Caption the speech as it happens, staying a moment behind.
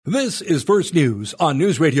This is First News on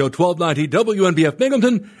News Radio 1290 WNBF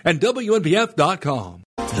Binghamton and WNBF.com.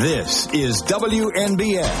 This is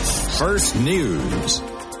WNBF First News.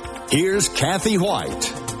 Here's Kathy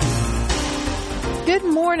Whyte. Good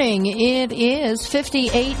morning. It is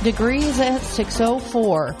 58 degrees at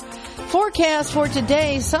 6:04. Forecast for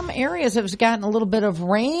today, some areas have gotten a little bit of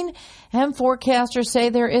rain, and forecasters say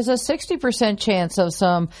there is a 60% chance of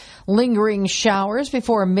some lingering showers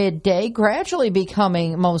before midday, gradually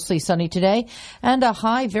becoming mostly sunny today, and a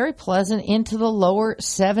high very pleasant into the lower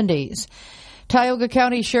 70s. Tioga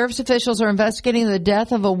County Sheriff's officials are investigating the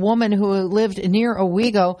death of a woman who lived near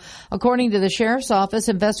Owego. According to the Sheriff's Office,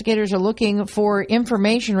 investigators are looking for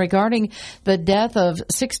information regarding the death of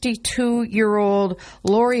 62-year-old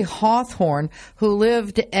Lori Hawthorne, who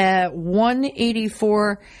lived at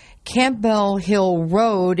 184 Campbell Hill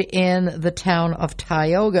Road in the town of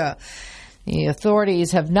Tioga. The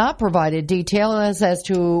authorities have not provided details as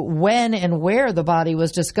to when and where the body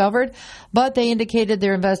was discovered, but they indicated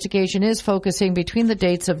their investigation is focusing between the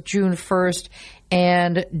dates of June 1st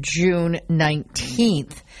and June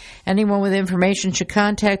 19th. Anyone with information should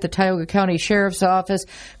contact the Tioga County Sheriff's Office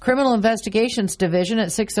Criminal Investigations Division at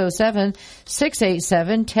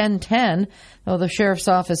 607-687-1010, or the Sheriff's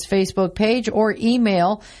Office Facebook page, or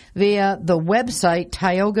email via the website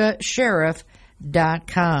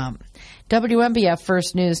tiogasheriff.com. WNBF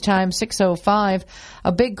First News Time, 6:05.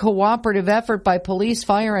 A big cooperative effort by police,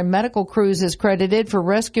 fire, and medical crews is credited for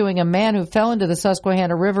rescuing a man who fell into the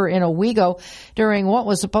Susquehanna River in Owego during what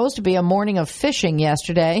was supposed to be a morning of fishing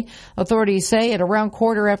yesterday. Authorities say at around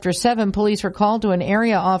 7:15, police were called to an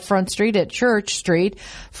area off Front Street at Church Street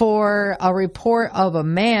for a report of a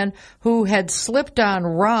man who had slipped on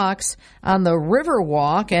rocks on the river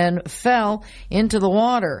walk and fell into the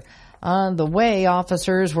water. On the way,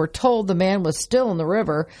 officers were told the man was still in the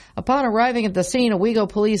river. Upon arriving at the scene, Owego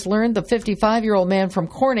police learned the 55-year-old man from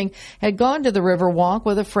Corning had gone to the river walk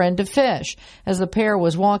with a friend to fish. As the pair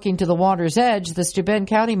was walking to the water's edge, the Steuben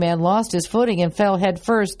County man lost his footing and fell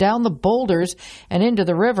headfirst down the boulders and into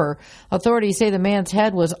the river. Authorities say the man's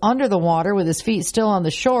head was under the water with his feet still on the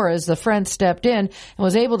shore as the friend stepped in and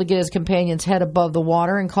was able to get his companion's head above the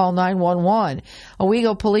water and call 911.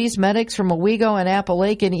 Owego police, medics from Owego and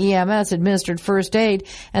Appalachian EMS administered first aid,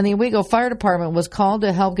 and the Owego Fire Department was called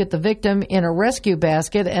to help get the victim in a rescue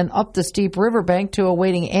basket and up the steep riverbank to a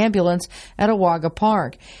waiting ambulance at Awaga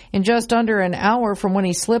Park. In just under an hour from when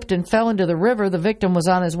he slipped and fell into the river, the victim was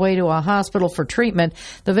on his way to a hospital for treatment.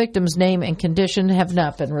 The victim's name and condition have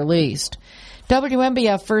not been released.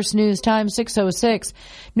 WNBF First News Time, 6:06.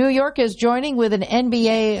 New York is joining with an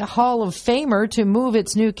NBA Hall of Famer to move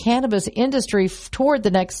its new cannabis industry toward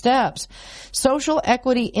the next steps. Social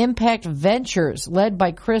Equity Impact Ventures, led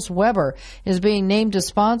by Chris Weber, is being named to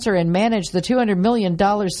sponsor and manage the $200 million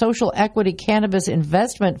Social Equity Cannabis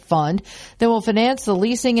Investment Fund that will finance the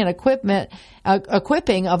leasing and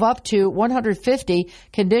equipping of up to 150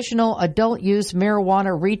 conditional adult-use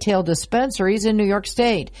marijuana retail dispensaries in New York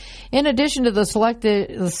State. In addition to the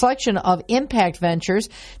selection of Impact Ventures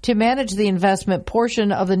to manage the investment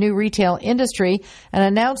portion of the new retail industry, an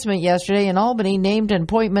announcement yesterday in Albany named an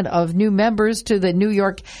appointment of new members to the New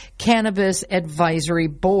York Cannabis Advisory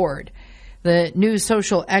Board. The new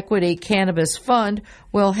Social Equity Cannabis Fund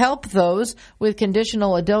will help those with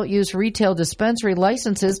conditional adult-use retail dispensary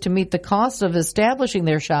licenses to meet the costs of establishing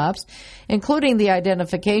their shops, including the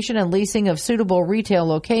identification and leasing of suitable retail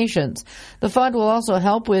locations. The fund will also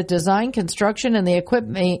help with design, construction, and the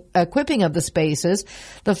equipping of the spaces.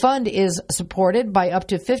 The fund is supported by up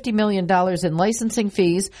to $50 million in licensing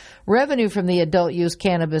fees, revenue from the adult-use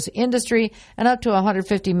cannabis industry, and up to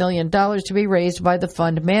 $150 million to be raised by the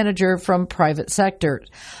fund manager from private sectors.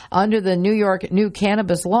 Under the New York new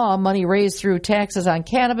cannabis law, money raised through taxes on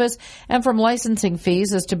cannabis and from licensing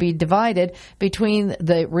fees is to be divided between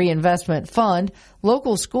the reinvestment fund,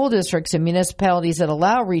 local school districts and municipalities that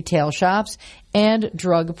allow retail shops, and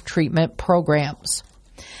drug treatment programs.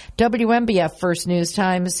 WNBF First News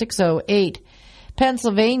Time, 6:08.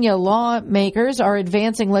 Pennsylvania lawmakers are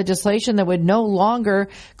advancing legislation that would no longer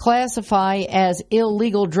classify as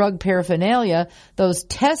illegal drug paraphernalia those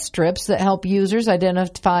test strips that help users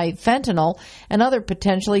identify fentanyl and other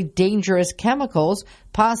potentially dangerous chemicals,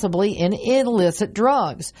 possibly in illicit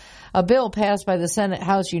drugs. A bill passed by the Senate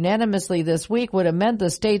House unanimously this week would amend the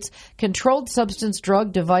state's Controlled Substance,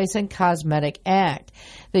 Drug, Device, and Cosmetic Act.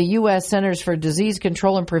 The U.S. Centers for Disease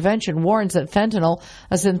Control and Prevention warns that fentanyl,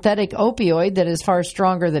 a synthetic opioid that is is far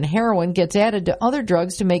stronger than heroin, gets added to other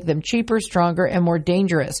drugs to make them cheaper, stronger, and more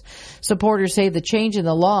dangerous. Supporters say the change in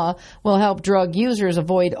the law will help drug users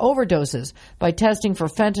avoid overdoses by testing for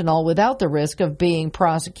fentanyl without the risk of being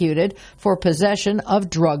prosecuted for possession of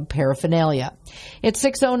drug paraphernalia. It's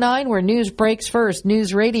 6:09 where news breaks first.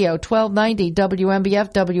 News Radio 1290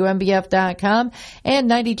 WNBF, WNBF.com, and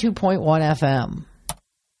 92.1 FM.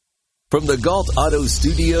 From the Galt Auto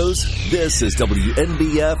Studios, this is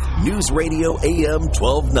WNBF News Radio AM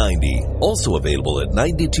 1290. Also available at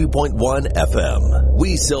 92.1 FM.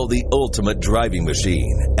 We sell the ultimate driving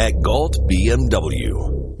machine at Galt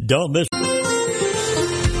BMW. Don't miss.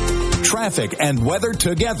 Traffic and weather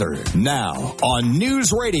together now on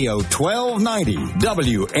News Radio 1290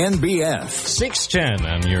 WNBF. 6:10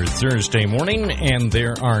 on your Thursday morning, and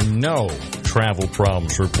there are no travel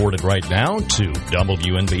problems reported right now to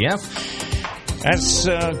WNBF. That's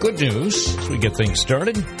good news as we get things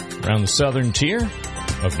started around the southern tier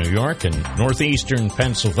of New York and northeastern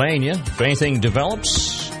Pennsylvania. If anything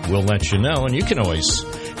develops, we'll let you know, and you can always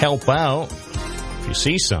help out. If you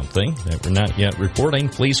see something that we're not yet reporting,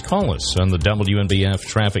 please call us on the WNBF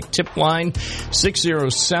traffic tip line,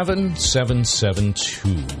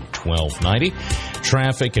 607-772-1290.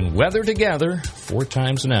 Traffic and weather together 4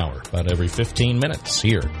 times an hour, about every 15 minutes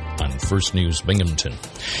here on First News Binghamton.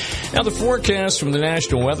 Now the forecast from the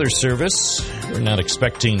National Weather Service, we're not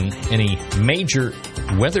expecting any major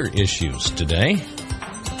weather issues today.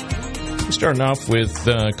 Starting off with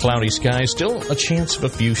cloudy skies, still a chance of a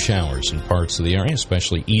few showers in parts of the area,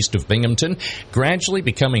 especially east of Binghamton. Gradually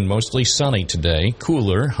becoming mostly sunny today,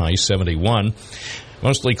 cooler, high 71.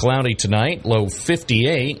 Mostly cloudy tonight, low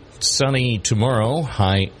 58. Sunny tomorrow,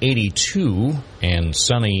 high 82. And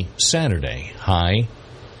sunny Saturday, high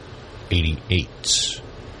 88.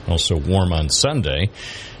 Also warm on Sunday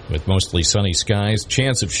with mostly sunny skies.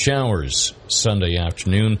 Chance of showers Sunday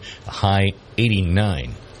afternoon, a high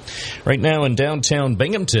 89. Right now in downtown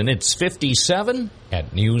Binghamton, it's 57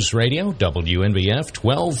 at News Radio, WNBF,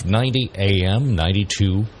 1290 AM,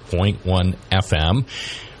 92.1 FM.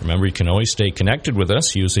 Remember, you can always stay connected with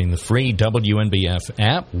us using the free WNBF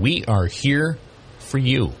app. We are here for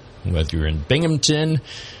you, whether you're in Binghamton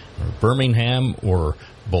or Birmingham or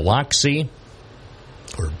Biloxi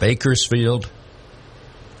or Bakersfield,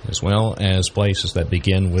 as well as places that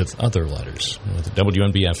begin with other letters. With the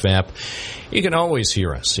WNBF app, you can always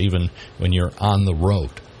hear us, even when you're on the road,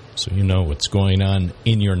 so you know what's going on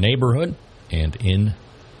in your neighborhood and in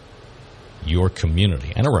your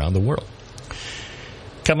community and around the world.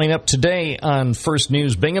 Coming up today on First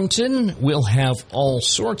News Binghamton, we'll have all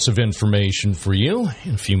sorts of information for you.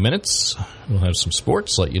 In a few minutes, we'll have some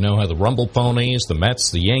sports, let you know how the Rumble Ponies, the Mets,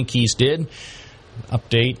 the Yankees did.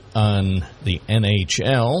 Update on the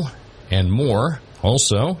NHL and more.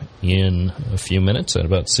 Also, in a few minutes at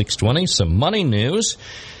about 6:20, some money news.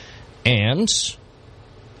 And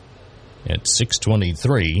at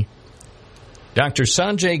 6:23, Dr.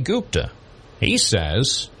 Sanjay Gupta, he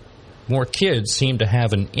says more kids seem to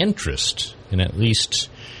have an interest in at least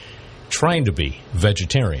trying to be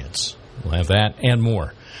vegetarians. We'll have that and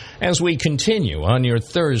more as we continue on your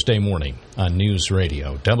Thursday morning on News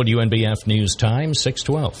Radio, WNBF News Time,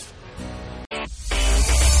 6:12.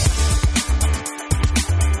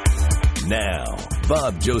 Now,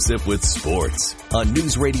 Bob Joseph with sports on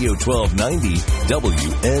News Radio 1290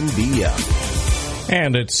 WNBF.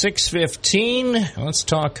 And at 6:15, let's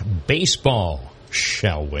talk baseball,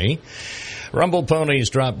 shall we? Rumble Ponies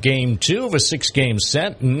dropped Game 2 of a 6-game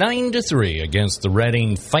set, 9-3 against the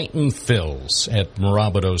Reading Fightin' Phils at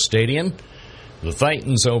Mirabito Stadium. The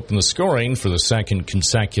Titans opened the scoring for the second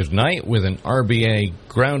consecutive night with an RBI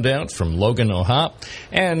groundout from Logan O'Hop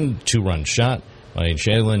and 2-run shot by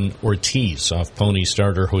Jalen Ortiz off Pony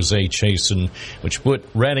starter Jose Chasen, which put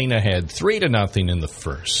Reading ahead 3-0 in the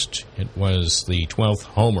first. It was the 12th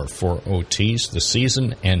homer for Ortiz this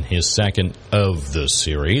season and his second of the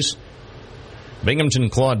series. Binghamton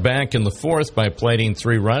clawed back in the fourth by plating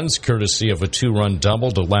 3 runs, courtesy of a 2-run double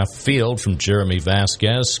to left field from Jeremy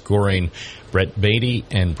Vasquez, scoring Brett Beatty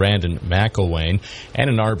and Brandon McElwain, and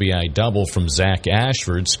an RBI double from Zach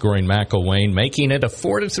Ashford, scoring McElwain, making it a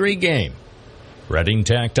 4-3 game. Reading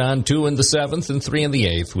tacked on 2 in the 7th and 3 in the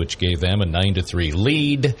 8th, which gave them a 9-3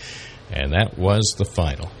 lead, and that was the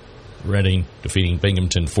final. Reading defeating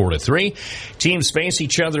Binghamton 4-3. Teams face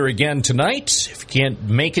each other again tonight. If you can't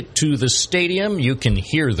make it to the stadium, you can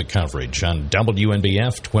hear the coverage on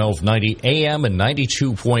WNBF 1290 AM and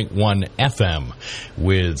 92.1 FM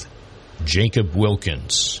with Jacob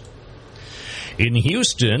Wilkins. In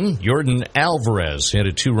Houston, Yordan Alvarez hit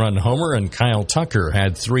a 2-run homer, and Kyle Tucker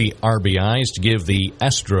had 3 RBIs to give the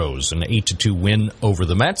Astros an 8-2 win over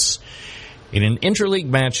the Mets. In an interleague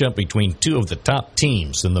matchup between 2 of the top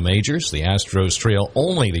teams in the majors, the Astros trail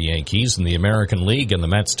only the Yankees in the American League, and the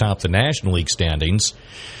Mets top the National League standings.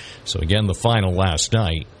 So again, the final last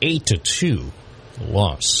night, 8-2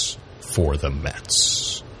 loss for the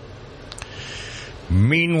Mets.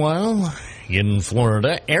 Meanwhile, in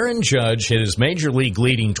Florida, Aaron Judge hit his major league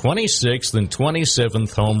leading 26th and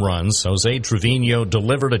 27th home runs. Jose Trevino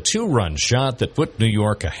delivered a 2-run shot that put New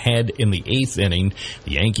York ahead in the 8th inning.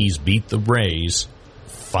 The Yankees beat the Rays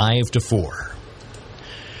 5-4.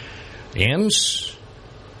 And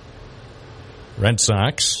Red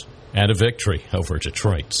Sox had a victory over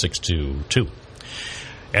Detroit 6-2.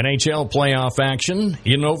 NHL playoff action.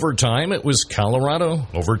 In overtime, it was Colorado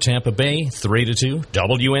over Tampa Bay 3-2.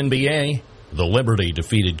 WNBA, the Liberty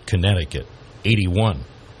defeated Connecticut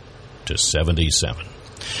 81-77.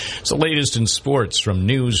 It's the latest in sports from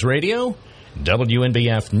News Radio,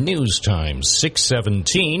 WNBF News Time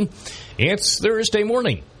 6:17. It's Thursday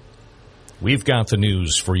morning. We've got the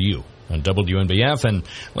news for you on WNBF, and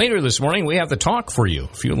later this morning we have the talk for you.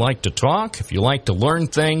 If you like to talk, if you like to learn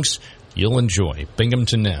things, you'll enjoy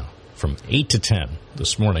Binghamton Now from 8 to 10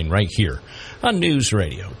 this morning right here on News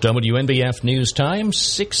Radio. WNBF News Time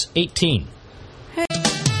 6:18.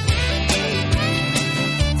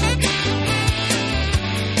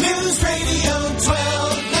 News Radio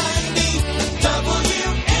 1290 WNBF.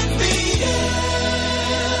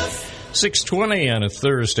 6:20 on a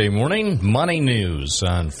Thursday morning. Money news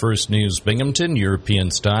on First News Binghamton.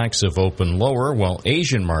 European stocks have opened lower while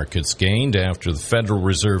Asian markets gained after the Federal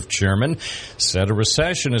Reserve Chairman said a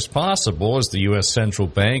recession is possible as the U.S. Central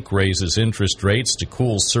Bank raises interest rates to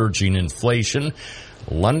cool surging inflation.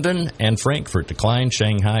 London and Frankfurt declined.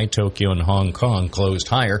 Shanghai, Tokyo, and Hong Kong closed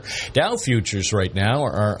higher. Dow futures right now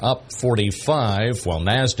are up 45, while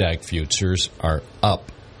NASDAQ futures are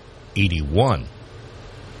up 81.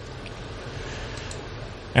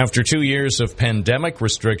 After 2 years of pandemic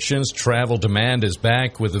restrictions, travel demand is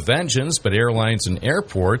back with a vengeance, but airlines and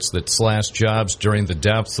airports that slashed jobs during the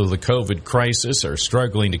depths of the COVID crisis are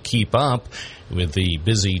struggling to keep up. With the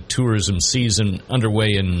busy tourism season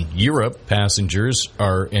underway in Europe, passengers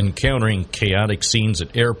are encountering chaotic scenes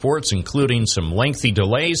at airports, including some lengthy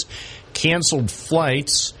delays, canceled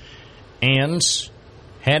flights, and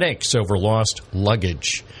headaches over lost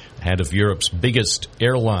luggage. Head of Europe's biggest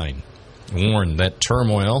airline warned that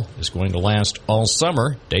turmoil is going to last all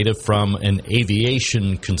summer. Data from an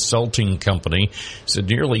aviation consulting company said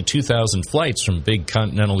nearly 2,000 flights from big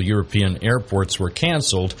continental European airports were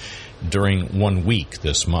canceled during 1 week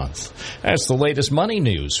this month. That's the latest money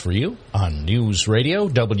news for you on News Radio,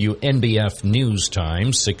 WNBF News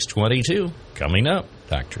Time 6:22. Coming up,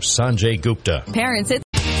 Dr. Sanjay Gupta. Parents, it's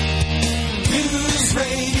News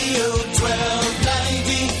Radio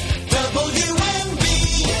 1290 WNBF.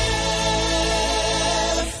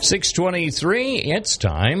 6:23, it's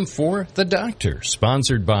time for The Doctor,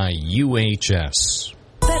 sponsored by UHS.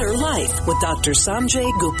 Better Life with Dr.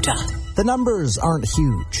 Sanjay Gupta. The numbers aren't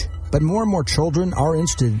huge, but more and more children are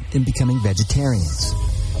interested in becoming vegetarians.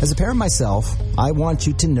 As a parent myself, I want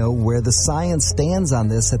you to know where the science stands on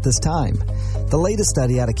this at this time. The latest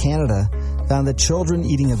study out of Canada found that children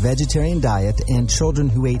eating a vegetarian diet and children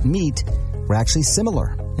who ate meat were actually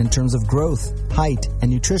similar in terms of growth, height, and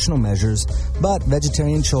nutritional measures, but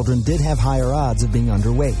vegetarian children did have higher odds of being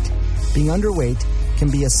underweight. Being underweight can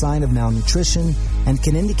be a sign of malnutrition and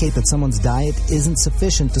can indicate that someone's diet isn't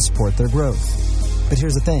sufficient to support their growth. But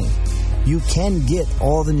here's the thing. You can get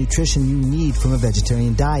all the nutrition you need from a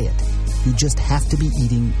vegetarian diet. You just have to be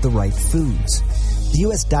eating the right foods. The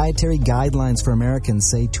U.S. Dietary Guidelines for Americans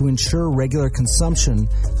say to ensure regular consumption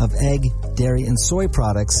of egg, dairy, and soy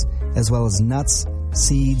products, as well as nuts,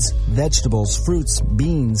 seeds, vegetables, fruits,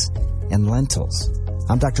 beans, and lentils.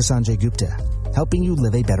 I'm Dr. Sanjay Gupta, helping you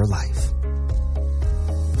live a better life.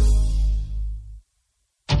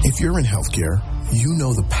 If you're in healthcare, you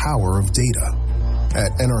know the power of data.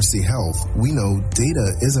 At NRC Health, we know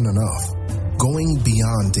data isn't enough. Going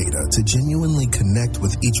beyond data to genuinely connect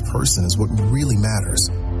with each person is what really matters.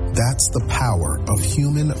 That's the power of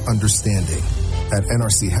human understanding. At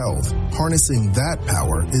NRC Health, harnessing that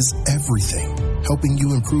power is everything, helping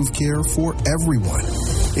you improve care for everyone.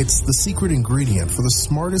 It's the secret ingredient for the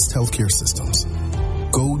smartest healthcare systems.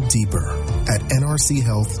 Go deeper at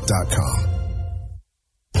nrchealth.com.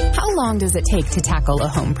 How long does it take to tackle a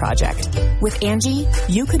home project? With Angie,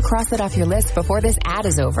 you could cross it off your list before this ad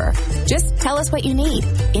is over. Just tell us what you need.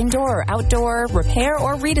 Indoor or outdoor, repair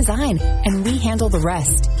or redesign. And we handle the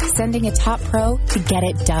rest. Sending a top pro to get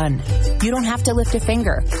it done. You don't have to lift a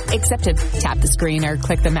finger, except to tap the screen or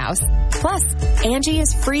click the mouse. Plus, Angie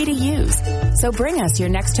is free to use. So bring us your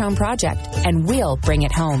next home project, and we'll bring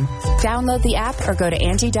it home. Download the app or go to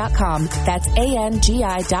Angie.com. That's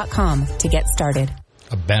ANGI.com to get started.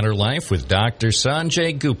 A Better Life with Dr.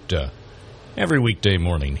 Sanjay Gupta. Every weekday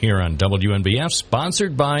morning here on WNBF,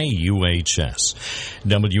 sponsored by UHS.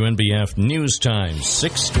 WNBF News Time,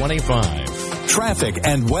 6:25. Traffic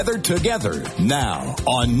and weather together now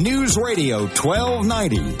on News Radio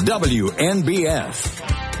 1290 WNBF.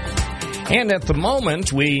 And at the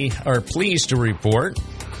moment, we are pleased to report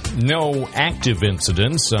no active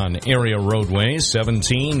incidents on area roadways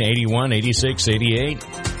 17, 81, 86, 88,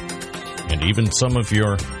 and even some of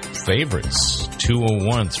your favorites,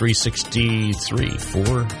 201, 363,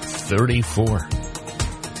 434,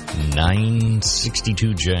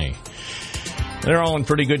 962J. They're all in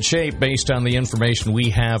pretty good shape based on the information we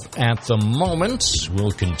have at the moment.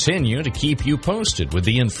 We'll continue to keep you posted with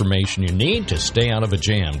the information you need to stay out of a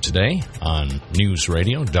jam today on News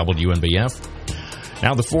Radio WNBF.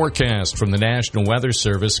 Now the forecast from the National Weather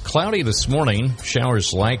Service. Cloudy this morning.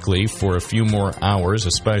 Showers likely for a few more hours,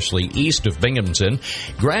 especially east of Binghamton.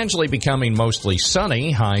 Gradually becoming mostly sunny,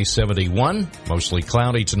 high 71. Mostly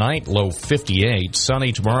cloudy tonight, low 58.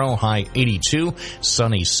 Sunny tomorrow, high 82.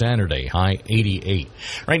 Sunny Saturday, high 88.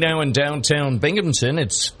 Right now in downtown Binghamton,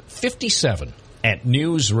 it's 57. At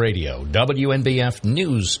News Radio, WNBF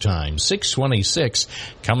News Time, 6:26.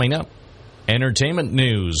 Coming up, entertainment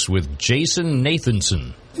news with Jason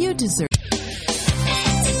Nathanson. You deserve.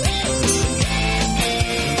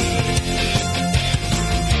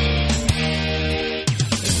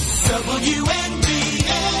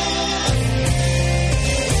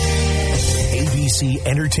 ABC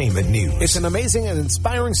Entertainment News. It's an amazing and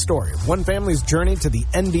inspiring story of one family's journey to the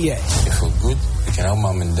NBA. If we're good, we can help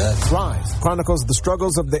mom and dad. Rise chronicles the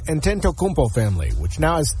struggles of the Antetokounmpo family, which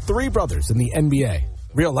now has 3 brothers in the NBA.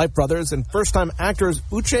 Real-life brothers and first-time actors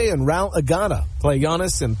Uche and Raul Agana play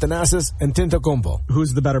Giannis and Thanasis Antetokounmpo.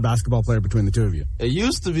 Who's the better basketball player between the two of you? It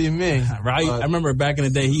used to be me. Right? I remember back in the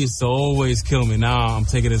day, he used to always kill me. Now I'm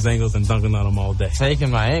taking his ankles and dunking on him all day. Taking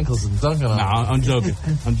my ankles and dunking on him? Nah, I'm joking.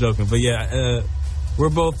 I'm joking. But yeah, we're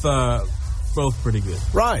both pretty good.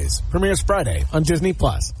 Rise premieres Friday on Disney+.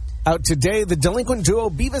 Out today, the delinquent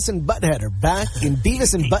duo Beavis and Butthead are back in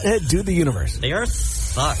Beavis and Butthead Do the Universe. They are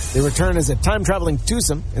sucks. They return as a time-traveling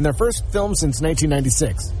twosome in their first film since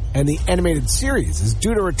 1996. And the animated series is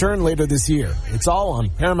due to return later this year. It's all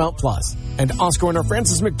on Paramount+. And Oscar winner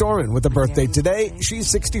Frances McDormand with a birthday today. She's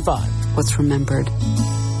 65. What's remembered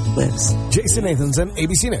lives. Jason Nathanson,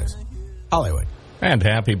 ABC News, Hollywood. And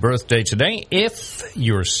happy birthday today, if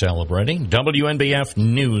you're celebrating. WNBF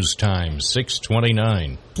News Time,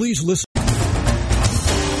 6:29. Please listen.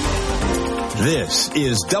 This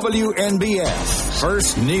is WNBF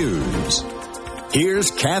First News.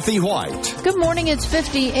 Here's Kathy Whyte. Good morning. It's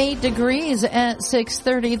 58 degrees at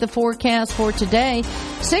 6:30. The forecast for today,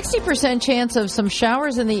 60% chance of some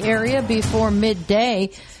showers in the area before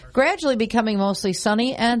midday, gradually becoming mostly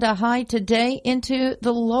sunny, and a high today into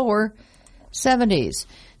the lower 70s.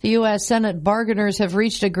 The U.S. Senate bargainers have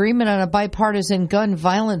reached agreement on a bipartisan gun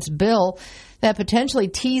violence bill that potentially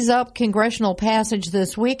tees up congressional passage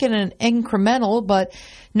this week in an incremental but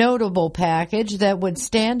notable package that would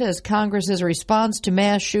stand as Congress's response to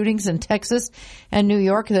mass shootings in Texas and New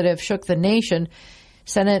York that have shook the nation.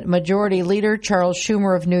 Senate Majority Leader Charles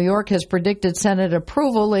Schumer of New York has predicted Senate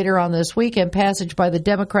approval later on this week, and passage by the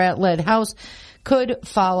Democrat-led House could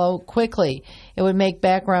follow quickly. It would make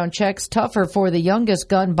background checks tougher for the youngest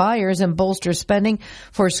gun buyers and bolster spending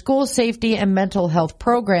for school safety and mental health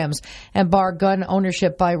programs, and bar gun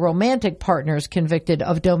ownership by romantic partners convicted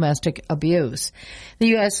of domestic abuse. The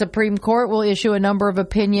U.S. Supreme Court will issue a number of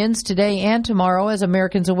opinions today and tomorrow as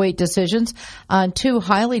Americans await decisions on 2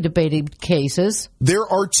 highly debated cases. There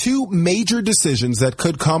are 2 major decisions that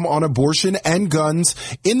could come on abortion and guns.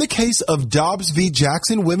 In the case of Dobbs v.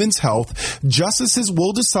 Jackson Women's Health, justices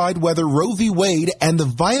will decide whether Roe v. Wade and the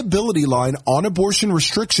viability line on abortion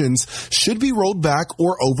restrictions should be rolled back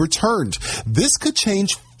or overturned. This could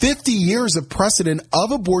change 50 years of precedent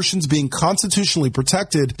of abortions being constitutionally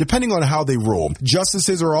protected, depending on how they rule.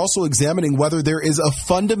 Justices are also examining whether there is a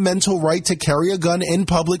fundamental right to carry a gun in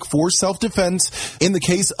public for self-defense in the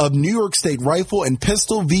case of New York State Rifle and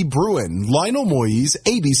Pistol v. Bruin. Lionel Moyes,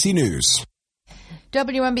 ABC News.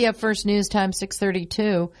 WNBF First News Time,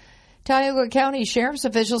 6:32. Tioga County Sheriff's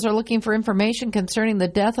officials are looking for information concerning the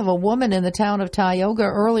death of a woman in the town of Tioga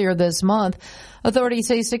earlier this month. Authorities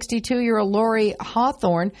say 62-year-old Lori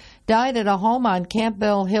Hawthorne died at a home on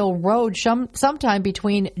Campbell Hill Road sometime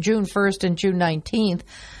between June 1st and June 19th.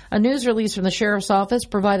 A news release from the sheriff's office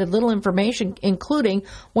provided little information, including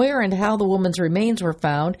where and how the woman's remains were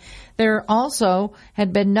found. There also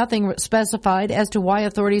had been nothing specified as to why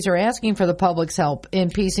authorities are asking for the public's help in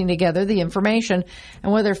piecing together the information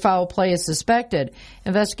and whether foul play is suspected.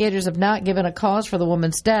 Investigators have not given a cause for the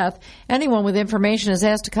woman's death. Anyone with information is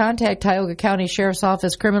asked to contact Tioga County Sheriff's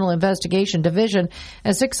Office Criminal Investigation Division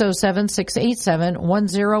at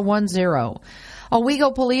 607-687-1010.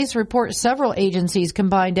 Owego police report several agencies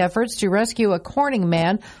combined efforts to rescue a Corning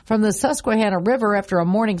man from the Susquehanna River after a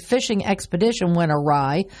morning fishing expedition went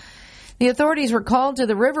awry. The authorities were called to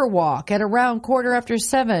the Riverwalk at around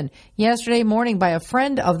 7:15 yesterday morning by a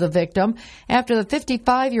friend of the victim after the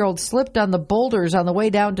 55-year-old slipped on the boulders on the way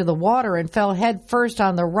down to the water and fell head first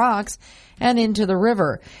on the rocks and into the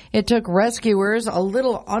river. It took rescuers a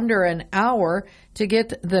little under an hour to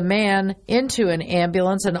get the man into an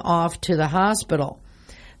ambulance and off to the hospital.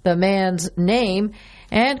 The man's name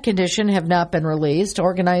and condition have not been released.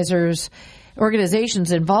 Organizations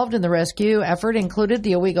involved in the rescue effort included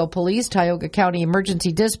the Owego Police, Tioga County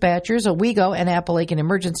Emergency Dispatchers, Owego and Appalachian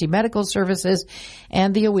Emergency Medical Services,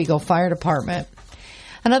 and the Owego Fire Department.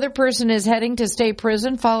 Another person is heading to state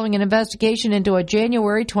prison following an investigation into a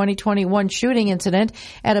January 2021 shooting incident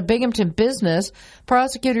at a Binghamton business.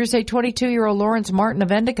 Prosecutors say 22-year-old Lawrence Martin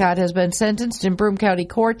of Endicott has been sentenced in Broome County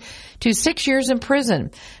Court to 6 years in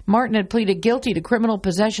prison. Martin had pleaded guilty to criminal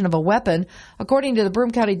possession of a weapon. According to the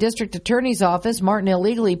Broome County District Attorney's Office, Martin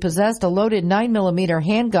illegally possessed a loaded 9mm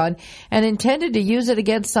handgun and intended to use it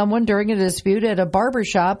against someone during a dispute at a barber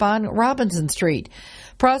shop on Robinson Street.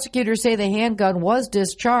 Prosecutors say the handgun was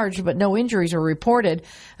discharged, but no injuries were reported.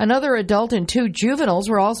 Another adult and 2 juveniles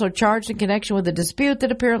were also charged in connection with a dispute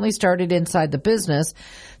that apparently started inside the business.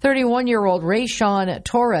 31-year-old Ray Sean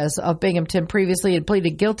Torres of Binghamton previously had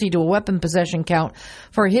pleaded guilty to a weapon possession count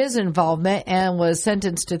for his involvement and was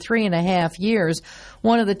sentenced to 3.5 years.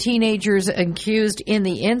 One of the teenagers accused in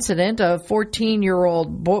the incident, a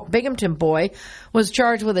 14-year-old Binghamton boy, was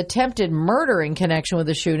charged with attempted murder in connection with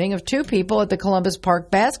the shooting of 2 people at the Columbus Park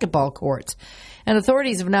basketball courts. And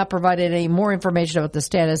authorities have not provided any more information about the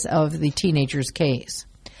status of the teenager's case.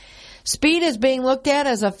 Speed is being looked at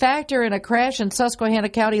as a factor in a crash in Susquehanna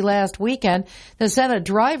County last weekend that sent a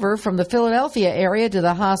driver from the Philadelphia area to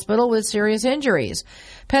the hospital with serious injuries.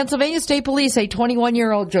 Pennsylvania State Police say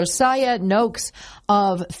 21-year-old Josiah Noakes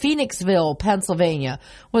of Phoenixville, Pennsylvania,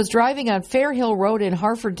 was driving on Fair Hill Road in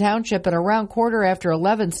Harford Township at around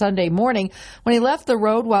 11:15 Sunday morning when he left the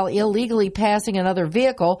road while illegally passing another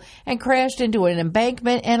vehicle and crashed into an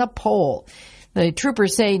embankment and a pole. The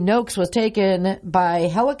troopers say Noakes was taken by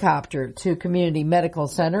helicopter to Community Medical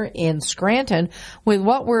Center in Scranton with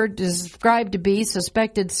what were described to be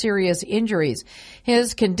suspected serious injuries.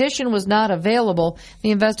 His condition was not available.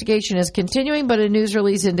 The investigation is continuing, but a news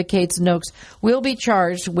release indicates Noakes will be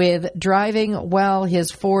charged with driving his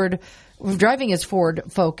Ford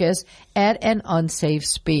Focus at an unsafe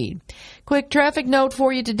speed. Quick traffic note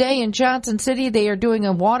for you today in Johnson City. They are doing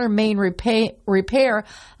a water main repair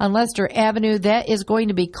on Lester Avenue. That is going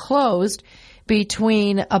to be closed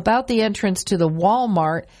between about the entrance to the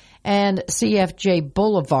Walmart and CFJ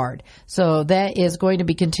Boulevard. So that is going to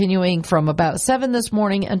be continuing from about 7 this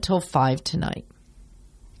morning until 5 tonight.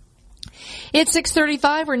 It's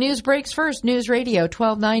 6:35 where news breaks first. News Radio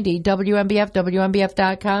 1290 WNBF,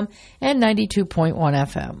 WNBF.com, and 92.1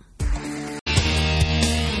 FM.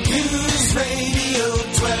 News Radio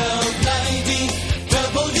 1290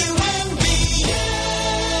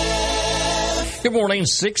 WNBF. Good morning,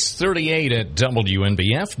 6:38 at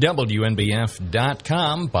WNBF,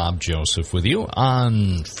 WNBF.com. Bob Joseph with you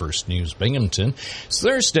on First News Binghamton. It's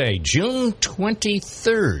Thursday, June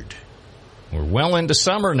 23rd. We're well into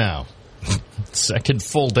summer now. Second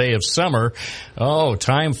full day of summer. Oh,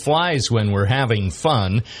 time flies when we're having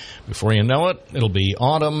fun. Before you know it, it'll be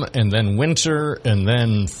autumn and then winter and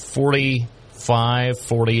then 45,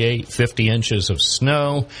 48, 50 inches of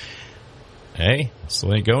snow. Hey, that's the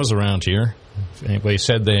way it goes around here. If anybody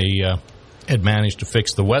said they had managed to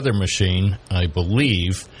fix the weather machine, I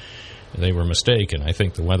believe they were mistaken. I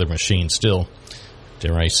think the weather machine still,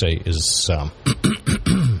 dare I say, is on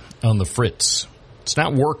the fritz. It's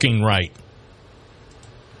not working right.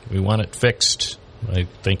 We want it fixed I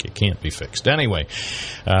think it can't be fixed. Anyway,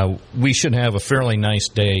 we should have a fairly nice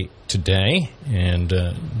day today and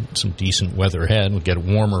some decent weather ahead. We'll get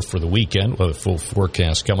warmer for the weekend. We'll have a full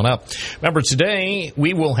forecast coming up. Remember, today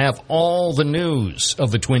we will have all the news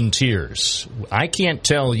of the Twin Tiers. I can't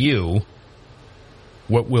tell you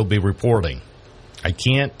what we'll be reporting. I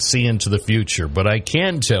can't see into the future, but I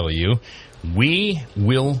can tell you we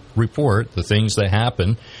will report the things that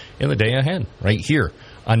happen in the day ahead right here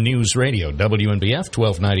on News Radio, WNBF,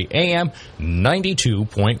 1290 AM,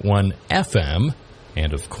 92.1 FM,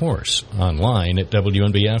 and, of course, online at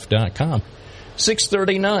WNBF.com.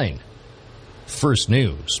 6:39. First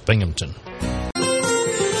News, Binghamton.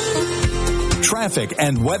 Traffic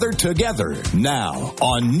and weather together now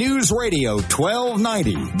on News Radio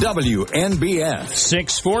 1290 WNBF.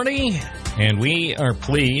 6:40, and we are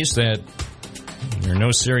pleased that there are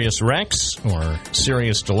no serious wrecks or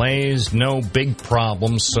serious delays, no big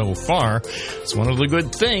problems so far. It's one of the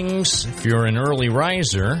good things if you're an early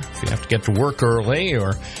riser, if you have to get to work early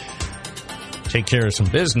or take care of some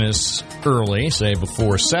business early, say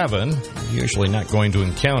before 7, you're usually not going to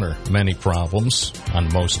encounter many problems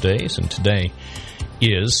on most days, and today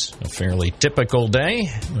is a fairly typical day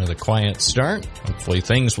with a quiet start. Hopefully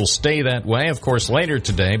things will stay that way. Of course, later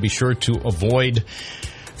today, be sure to avoid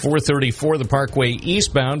 434 the Parkway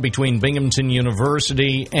eastbound between Binghamton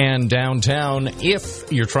University and downtown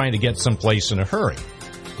if you're trying to get someplace in a hurry.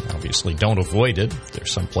 Obviously, don't avoid it if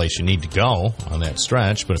there's someplace you need to go on that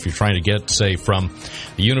stretch. But if you're trying to get, say, from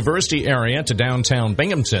the university area to downtown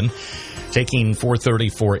Binghamton, taking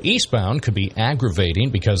 434 eastbound could be aggravating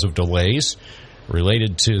because of delays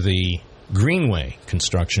related to the Greenway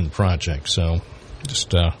construction project. So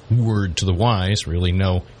just a word to the wise, really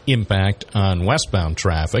no impact on westbound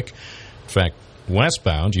traffic. In fact,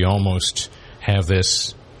 westbound, you almost have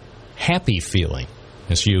this happy feeling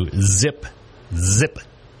as you zip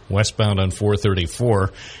westbound on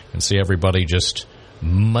 434 and see everybody just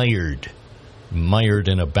mired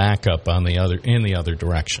in a backup in the other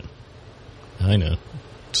direction. I know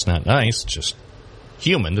it's not nice, it's just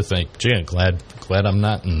human to think, gee, glad I'm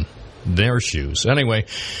not in their shoes. Anyway,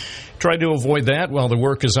 try to avoid that while the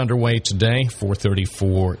work is underway today.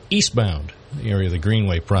 434 eastbound, the area of the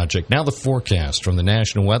Greenway project. Now the forecast from the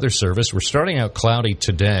National Weather Service. We're starting out cloudy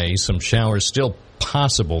today. Some showers still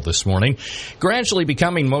possible this morning. Gradually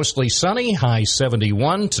becoming mostly sunny. High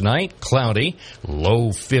 71 tonight. Cloudy.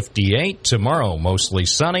 Low 58. Tomorrow mostly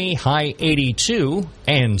sunny. High 82.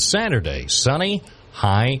 And Saturday sunny.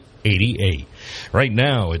 High 88. Right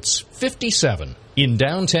now it's 57 in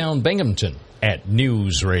downtown Binghamton. At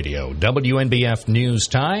News Radio, WNBF News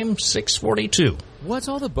Time, 6:42. What's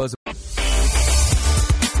all the buzz?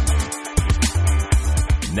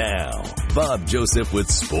 Now, Bob Joseph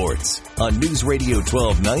with sports on News Radio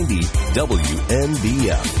 1290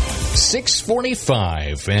 WNBF.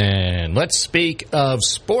 6:45, and let's speak of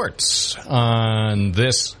sports on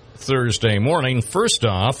this Thursday morning. First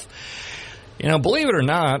off, believe it or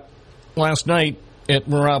not, last night at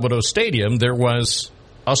Mirabito Stadium there was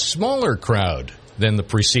a smaller crowd than the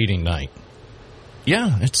preceding night.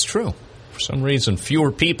 Yeah, it's true. For some reason,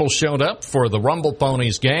 fewer people showed up for the Rumble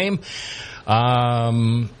Ponies game.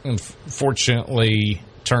 Unfortunately,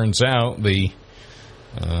 turns out the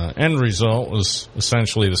end result was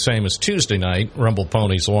essentially the same as Tuesday night. Rumble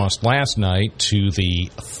Ponies lost last night to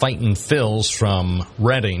the Fightin' Phils from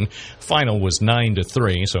Reading. Final was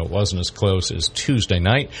 9-3, so it wasn't as close as Tuesday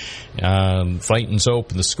night. Fightin's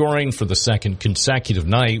opened the scoring for the second consecutive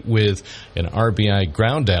night with an RBI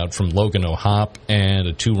ground out from Logan O'Hop and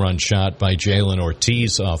a 2-run shot by Jalen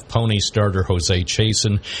Ortiz off Pony starter Jose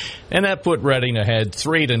Chasen. And that put Reading ahead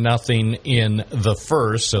 3-0 in the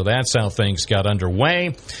first, so that's how things got underway.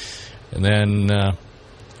 And then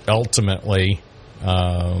ultimately,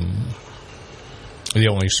 the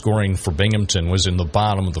only scoring for Binghamton was in the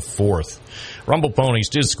bottom of the fourth. Rumble Ponies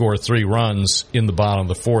did score 3 runs in the bottom of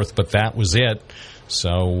the fourth, but that was it.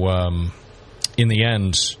 So in the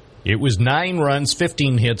end, it was 9 runs,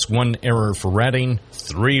 15 hits, 1 error for Reading,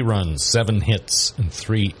 3 runs, 7 hits, and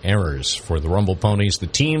 3 errors for the Rumble Ponies. The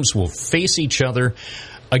teams will face each other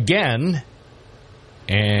again,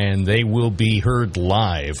 and they will be heard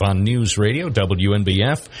live on News Radio,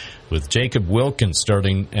 WNBF, with Jacob Wilkins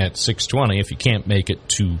starting at 6:20 if you can't make it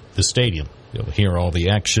to the stadium. You'll hear all the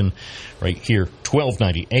action right here,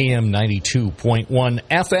 1290 AM, 92.1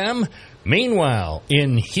 FM. Meanwhile,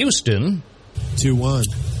 in Houston, 2-1.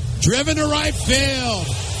 Driven to right field.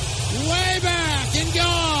 Way back and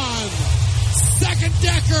gone. Second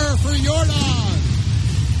decker for Jordan.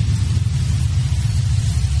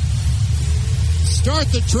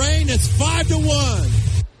 Start the train. It's 5-1.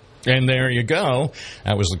 And there you go.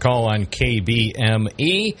 That was the call on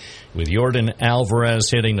KBME, with Yordan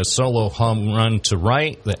Alvarez hitting a solo home run to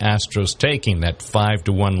right. The Astros taking that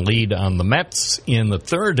 5-1 lead on the Mets in the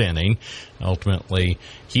third inning. Ultimately,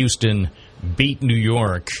 Houston beat New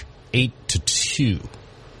York 8-2.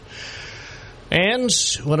 And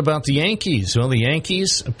what about the Yankees? Well, the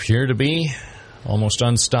Yankees appear to be almost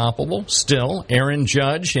unstoppable. Still, Aaron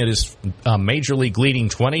Judge hit his Major League leading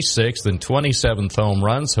 26th and 27th home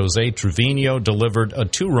runs. Jose Trevino delivered a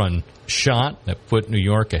 2-run shot that put New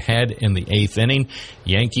York ahead in the 8th inning.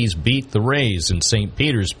 Yankees beat the Rays in St.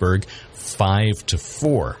 Petersburg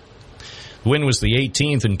 5-4. The win was the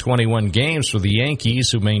 18th in 21 games for the Yankees,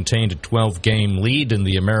 who maintained a 12-game lead in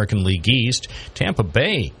the American League East. Tampa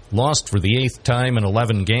Bay lost for the 8th time in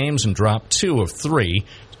 11 games and dropped 2 of 3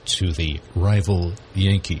 to the rival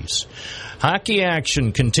Yankees. Hockey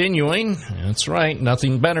action continuing. That's right,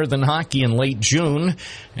 nothing better than hockey in late June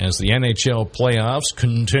as the NHL playoffs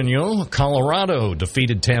continue. Colorado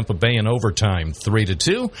defeated Tampa Bay in overtime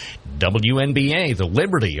 3-2. WNBA, the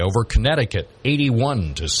Liberty over Connecticut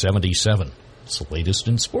 81-77. It's the latest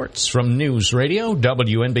in sports from News Radio,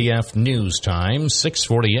 WNBF News Time,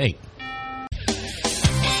 6:48.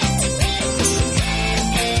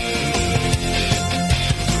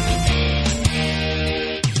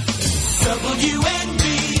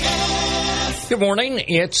 Good morning.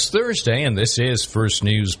 It's Thursday, and this is First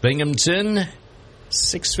News Binghamton,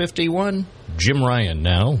 6:51. Jim Ryan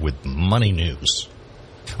now with Money News.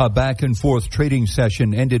 A back-and-forth trading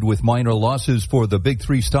session ended with minor losses for the big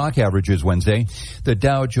three stock averages Wednesday. The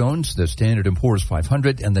Dow Jones, the Standard & Poor's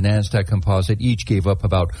 500, and the NASDAQ Composite each gave up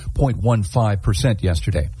about 0.15%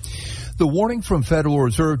 yesterday. The warning from Federal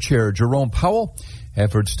Reserve Chair Jerome Powell: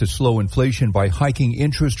 efforts to slow inflation by hiking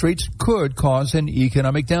interest rates could cause an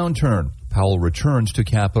economic downturn. Powell returns to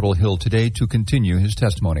Capitol Hill today to continue his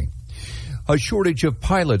testimony. A shortage of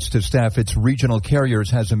pilots to staff its regional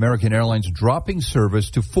carriers has American Airlines dropping service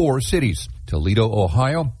to 4 cities: Toledo,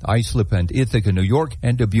 Ohio, Islip and Ithaca, New York,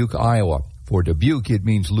 and Dubuque, Iowa. For Dubuque, it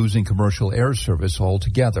means losing commercial air service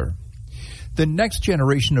altogether. The next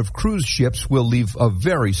generation of cruise ships will leave a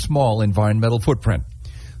very small environmental footprint.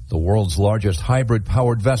 The world's largest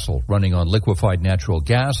hybrid-powered vessel, running on liquefied natural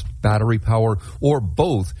gas, battery power, or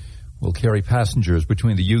both, will carry passengers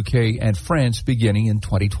between the UK and France beginning in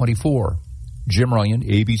 2024. Jim Ryan,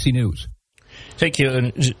 ABC News.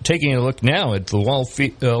 Taking a look now at the Wall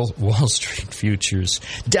Street futures.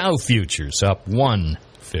 Dow futures up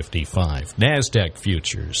 155. NASDAQ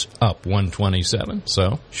futures up 127.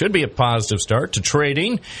 So should be a positive start to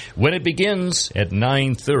trading when it begins at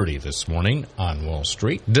 9:30 this morning on Wall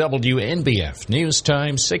Street. WNBF News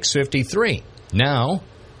Time 6:53. Now,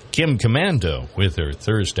 Kim Commando with her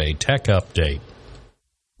Thursday Tech Update.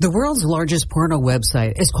 The world's largest porno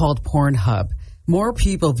website is called Pornhub. More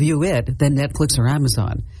people view it than Netflix or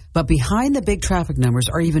Amazon. But behind the big traffic numbers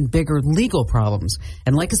are even bigger legal problems.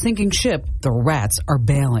 And like a sinking ship, the rats are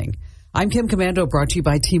bailing. I'm Kim Commando, brought to you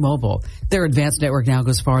by T-Mobile. Their advanced network now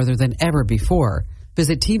goes farther than ever before.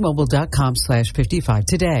 Visit T-Mobile.com/55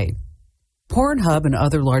 today. Pornhub and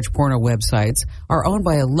other large porno websites are owned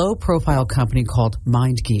by a low-profile company called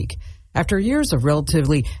MindGeek. After years of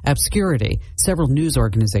relatively obscurity, several news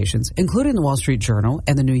organizations, including the Wall Street Journal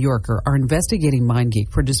and the New Yorker, are investigating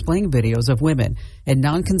MindGeek for displaying videos of women in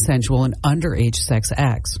non-consensual and underage sex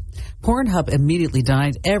acts. Pornhub immediately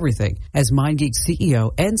denied everything as MindGeek's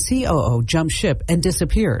CEO and COO jumped ship and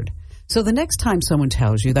disappeared. So the next time someone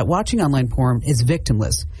tells you that watching online porn is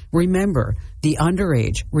victimless, remember, the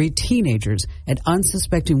underage, read teenagers, and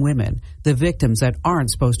unsuspecting women, the victims that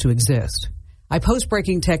aren't supposed to exist. I post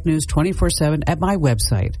breaking tech news 24/7 at my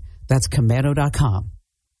website. That's Commando.com.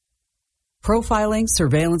 Profiling,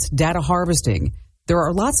 surveillance, data harvesting. There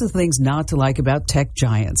are lots of things not to like about tech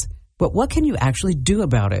giants. But what can you actually do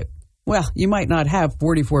about it? Well, you might not have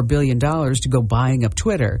 $44 billion to go buying up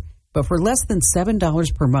Twitter, but for less than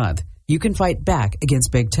 $7 per month, you can fight back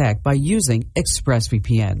against big tech by using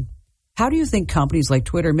ExpressVPN. How do you think companies like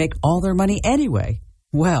Twitter make all their money anyway?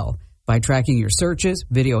 Well, by tracking your searches,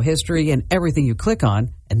 video history, and everything you click on,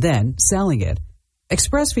 and then selling it.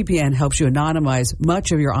 ExpressVPN helps you anonymize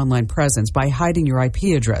much of your online presence by hiding your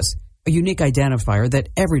IP address, a unique identifier that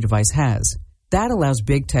every device has. That allows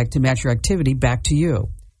big tech to match your activity back to you.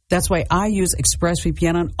 That's why I use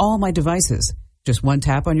ExpressVPN on all my devices. Just one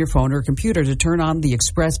tap on your phone or computer to turn on the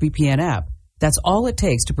ExpressVPN app. That's all it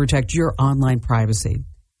takes to protect your online privacy.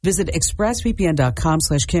 Visit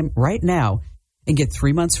expressvpn.com/Kim right now and get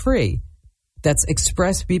 3 months free. That's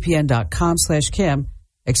expressvpn.com/Kim,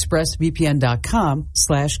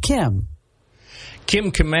 expressvpn.com/Kim.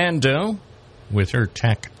 Kim Commando with her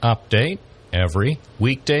tech update every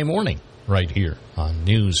weekday morning right here on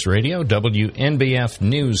News Radio, WNBF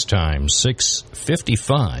News Time,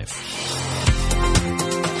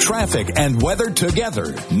 6:55. Traffic and weather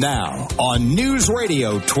together now on News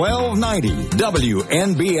Radio 1290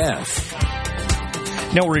 WNBF.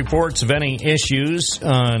 No reports of any issues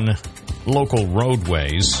on local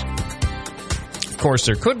roadways. Of course,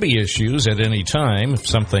 there could be issues at any time. If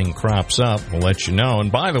something crops up, we'll let you know.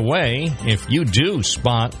 And by the way, if you do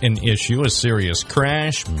spot an issue, a serious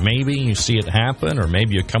crash, maybe you see it happen, or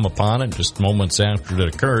maybe you come upon it just moments after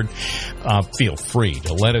it occurred, feel free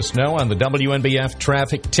to let us know on the WNBF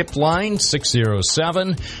traffic tip line,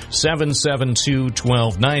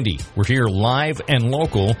 607-772-1290. We're here live and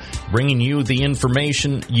local, bringing you the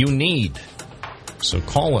information you need. So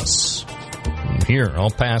call us. Here, I'll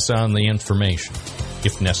pass on the information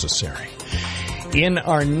if necessary. In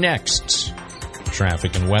our next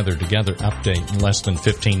traffic and weather together update in less than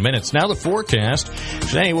 15 minutes. Now the forecast.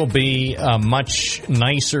 Today will be a much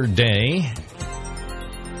nicer day.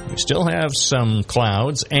 We still have some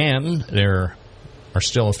clouds, and there are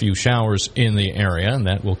still a few showers in the area, and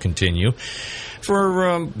that will continue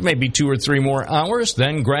for maybe 2 or 3 more hours,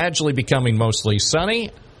 then gradually becoming mostly sunny,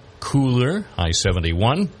 cooler, high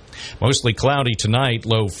 71. Mostly cloudy tonight,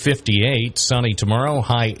 low 58. Sunny tomorrow,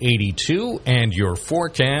 high 82. And your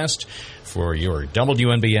forecast for your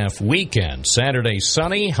WNBF weekend. Saturday,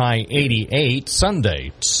 sunny, high 88.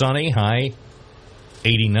 Sunday, sunny, high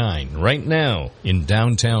 89. Right now, in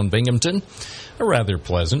downtown Binghamton, a rather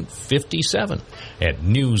pleasant 57 at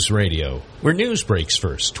News Radio, where news breaks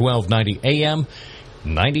first, 1290 AM,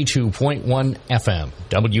 92.1 FM.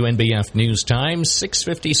 WNBF News Time,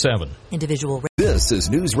 6:57. Individual. This is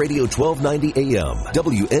News Radio 1290 AM,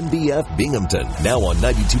 WNBF Binghamton. Now on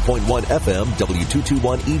 92.1 FM,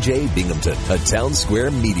 W221 EJ Binghamton, a Town Square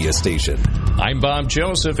media station. I'm Bob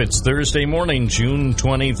Joseph. It's Thursday morning, June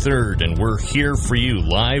 23rd, and we're here for you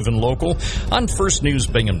live and local on First News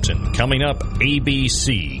Binghamton. Coming up,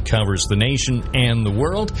 ABC covers the nation and the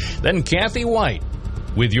world. Then Kathy Whyte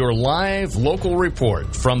with your live local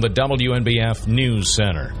report from the WNBF News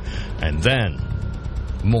Center. And then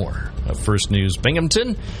more of First News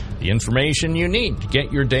Binghamton, the information you need to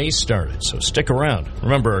get your day started. So stick around.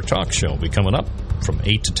 Remember, our talk show will be coming up from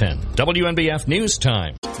 8 to 10. WNBF News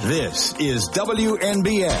Time. This is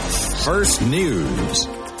WNBF First News.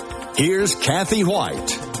 Here's Kathy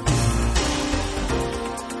Whyte.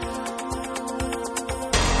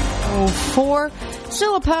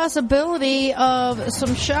 Still a possibility of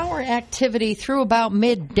some shower activity through about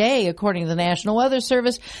midday, according to the National Weather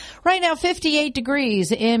Service. Right now, 58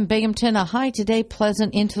 degrees in Binghamton, a high today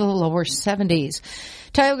pleasant into the lower 70s.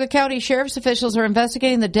 Tioga County Sheriff's officials are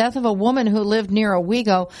investigating the death of a woman who lived near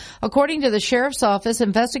Owego. According to the Sheriff's Office,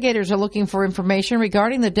 investigators are looking for information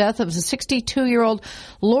regarding the death of a 62-year-old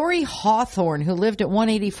Lori Hawthorne who lived at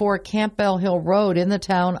 184 Campbell Hill Road in the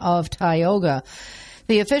town of Tioga.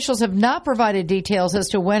 The officials have not provided details as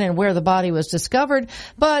to when and where the body was discovered,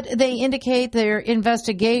 but they indicate their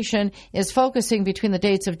investigation is focusing between the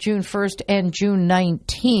dates of June 1st and June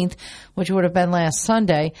 19th, which would have been last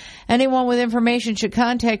Sunday. Anyone with information should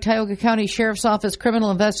contact Tioga County Sheriff's Office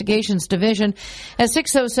Criminal Investigations Division at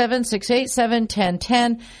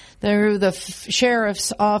 607-687-1010 through the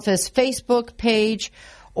Sheriff's Office Facebook page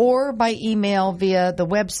or by email via the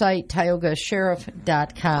website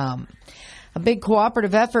tiogasheriff.com. A big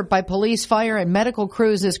cooperative effort by police, fire, and medical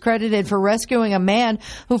crews is credited for rescuing a man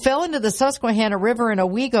who fell into the Susquehanna River in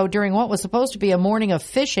Owego during what was supposed to be a morning of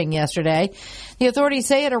fishing yesterday. The authorities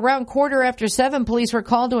say at around 7:15, police were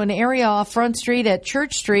called to an area off Front Street at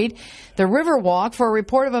Church Street, the Riverwalk, for a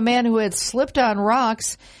report of a man who had slipped on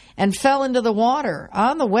rocks and fell into the water.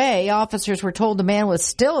 On the way, officers were told the man was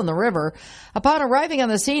still in the river. Upon arriving on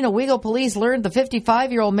the scene, Owego police learned the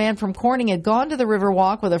 55-year-old man from Corning had gone to the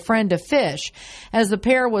Riverwalk with a friend to fish. As the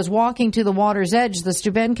pair was walking to the water's edge, the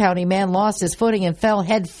Steuben County man lost his footing and fell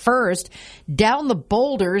head first down the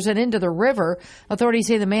boulders and into the river. Authorities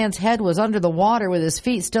say the man's head was under the water with his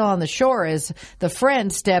feet still on the shore as the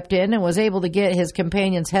friend stepped in and was able to get his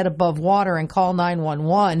companion's head above water and call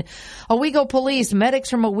 911. Owego police, medics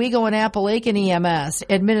from Owego and Appalachian EMS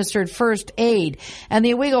administered first aid, and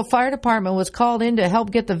the Owego Fire Department was called in to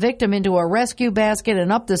help get the victim into a rescue basket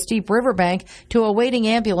and up the steep riverbank to a waiting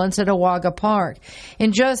ambulance at Owaga Park.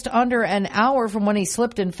 In just under an hour from when he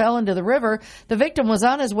slipped and fell into the river, the victim was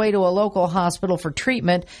on his way to a local hospital for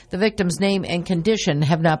treatment. The victim's name and condition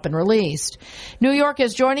have not been released. New York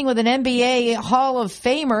is joining with an NBA Hall of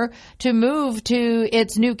Famer to move to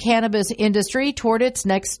its new cannabis industry toward its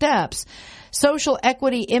next steps. Social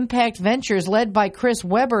Equity Impact Ventures, led by Chris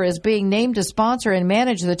Weber, is being named to sponsor and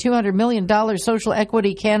manage the $200 million Social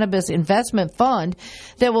Equity Cannabis Investment Fund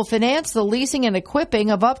that will finance the leasing and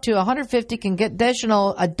equipping of up to 150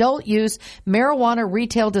 conditional adult-use marijuana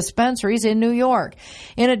retail dispensaries in New York.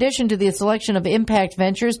 In addition to the selection of Impact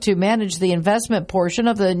Ventures to manage the investment portion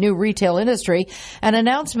of the new retail industry, an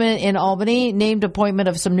announcement in Albany named appointment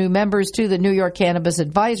of some new members to the New York Cannabis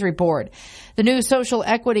Advisory Board. The new Social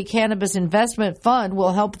Equity Cannabis Investment Fund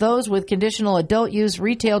will help those with conditional adult use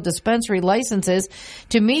retail dispensary licenses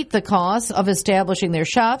to meet the costs of establishing their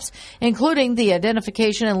shops, including the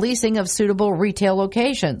identification and leasing of suitable retail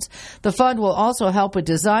locations. The fund will also help with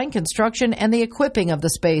design, construction, and the equipping of the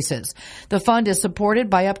spaces. The fund is supported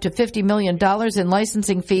by up to $50 million in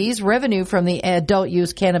licensing fees, revenue from the adult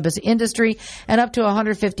use cannabis industry, and up to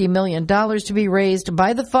 $150 million to be raised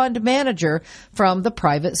by the fund manager from the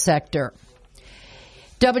private sector.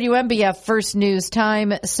 WNBF First News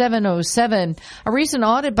Time, 7:07. A recent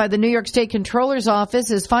audit by the New York State Comptroller's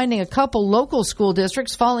Office is finding a couple local school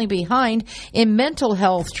districts falling behind in mental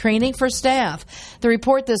health training for staff. The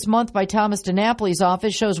report this month by Thomas DiNapoli's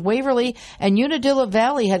office shows Waverly and Unadilla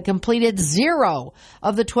Valley had completed 0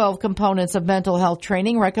 of the 12 components of mental health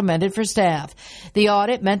training recommended for staff. The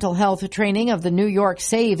audit, Mental Health Training of the New York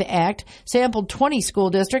SAVE Act, sampled 20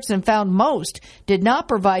 school districts and found most did not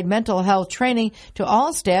provide mental health training to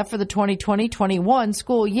all staff for the 2020-21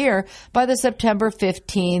 school year by the September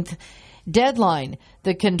 15th deadline.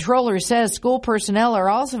 The controller says school personnel are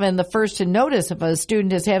also the first to notice if a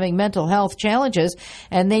student is having mental health challenges,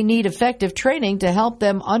 and they need effective training to help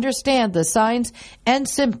them understand the signs and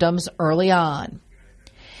symptoms early on.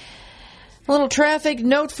 A little traffic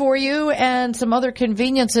note for you and some other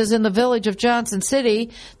conveniences in the village of Johnson City.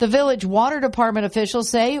 The village water department officials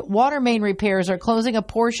say water main repairs are closing a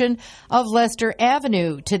portion of Lester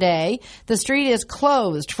Avenue today. The street is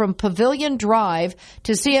closed from Pavilion Drive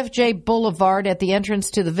to CFJ Boulevard at the entrance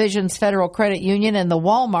to the Visions Federal Credit Union and the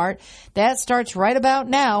Walmart. That starts right about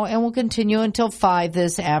now and will continue until 5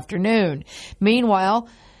 this afternoon. Meanwhile,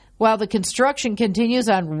 while the construction continues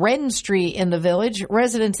on Wren Street in the village,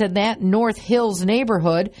 residents in that North Hills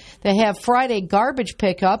neighborhood that have Friday garbage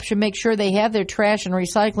pickup should make sure they have their trash and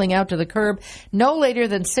recycling out to the curb no later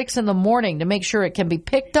than 6 in the morning to make sure it can be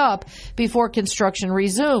picked up before construction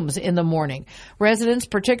resumes in the morning. Residents,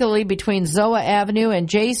 particularly between Zoa Avenue and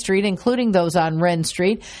J Street, including those on Wren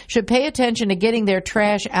Street, should pay attention to getting their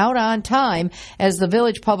trash out on time, as the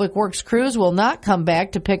village public works crews will not come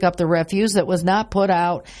back to pick up the refuse that was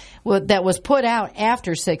put out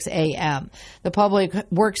after 6 a.m. The Public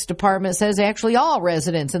Works Department says actually all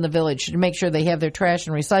residents in the village should make sure they have their trash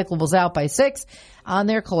and recyclables out by 6 on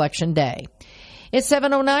their collection day. It's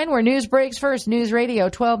 7:09 where news breaks first. News Radio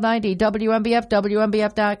 1290 WNBF,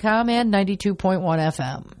 WNBF.com, and 92.1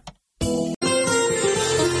 FM.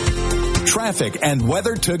 Traffic and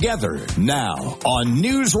weather together now on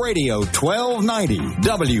News Radio 1290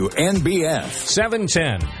 WNBF.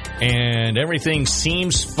 7:10. And everything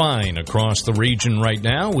seems fine across the region right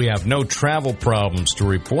now. We have no travel problems to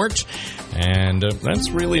report, and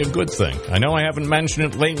that's really a good thing. I know I haven't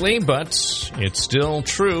mentioned it lately, but it's still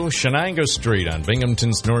true. Shenango Street on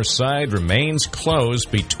Binghamton's north side remains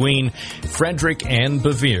closed between Frederick and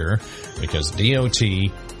Bevere because DOT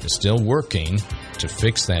is still working to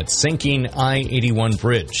fix that sinking I-81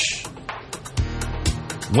 bridge.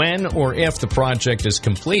 When or if the project is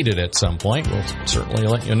completed at some point, we'll certainly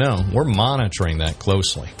let you know. We're monitoring that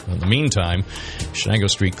closely. In the meantime, Shenango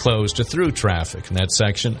Street closed to through traffic in that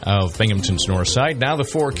section of Binghamton's north side. Now the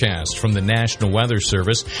forecast from the National Weather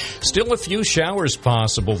Service. Still a few showers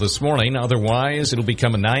possible this morning. Otherwise, it'll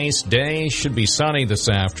become a nice day. Should be sunny this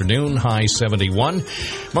afternoon, high 71.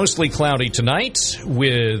 Mostly cloudy tonight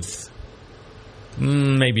with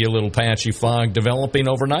maybe a little patchy fog developing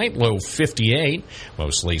overnight, low 58.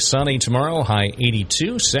 Mostly sunny tomorrow, high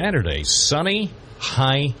 82. Saturday, sunny,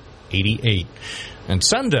 high 88. And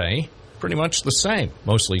Sunday, pretty much the same.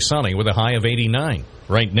 Mostly sunny with a high of 89.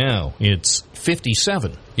 Right now, it's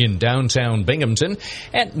 57 in downtown Binghamton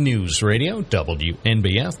at News Radio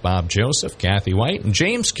WNBF. Bob Joseph, Kathy Whyte, and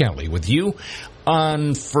James Kelly with you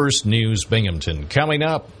on First News Binghamton. Coming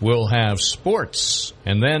up, we'll have sports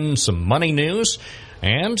and then some money news.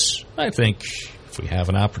 And I think if we have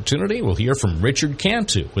an opportunity, we'll hear from Richard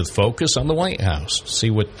Cantu with Focus on the White House. See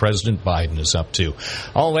what President Biden is up to.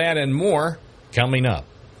 All that and more coming up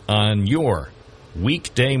on your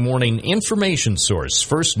weekday morning information source.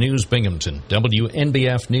 First News Binghamton,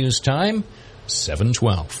 WNBF News Time,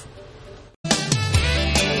 7:12.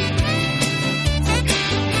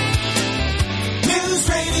 News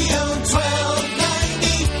Radio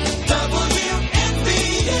 1290 WNBF.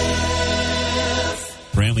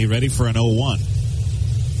 ready for an 0-1.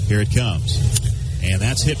 Here it comes. And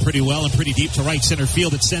that's hit pretty well and pretty deep to right center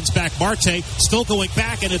field. It sends back Marte, still going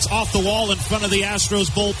back, and it's off the wall in front of the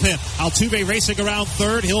Astros bullpen. Altuve racing around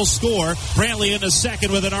third. He'll score. Brantley into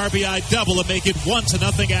second with an RBI double to make it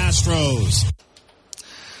 1-0 Astros.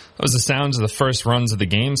 That was the sounds of the first runs of the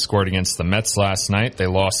game scored against the Mets last night. They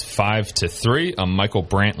lost 5-3. A Michael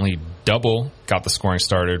Brantley double got the scoring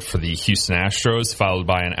started for the Houston Astros, followed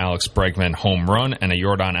by an Alex Bregman home run and a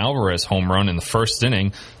Yordan Alvarez home run in the first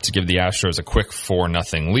inning to give the Astros a quick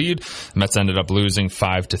 4-0 lead. The Mets ended up losing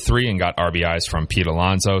 5-3 and got RBIs from Pete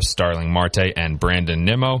Alonso, Starling Marte, and Brandon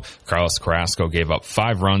Nimmo. Carlos Carrasco gave up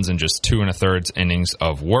 5 runs in just 2 1/3 innings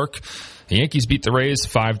of work. The Yankees beat the Rays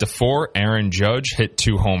 5-4. Aaron Judge hit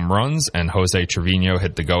 2 home runs, and Jose Trevino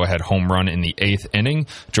hit the go-ahead home run in the 8th inning.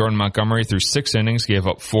 Jordan Montgomery, through 6 innings, gave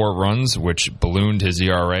up 4 runs, which ballooned his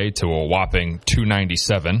ERA to a whopping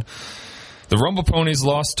 2.97. The Rumble Ponies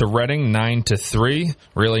lost to Reading 9-3.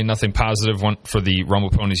 Really nothing positive for the Rumble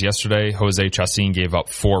Ponies yesterday. Jose Chacin gave up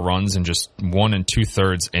 4 runs in just 1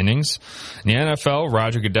 2/3 innings. In the NFL,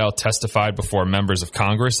 Roger Goodell testified before members of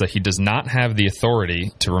Congress that he does not have the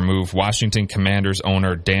authority to remove Washington Commanders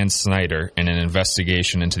owner Dan Snyder in an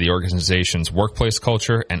investigation into the organization's workplace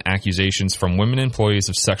culture and accusations from women employees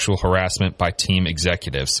of sexual harassment by team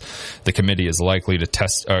executives. The committee is likely to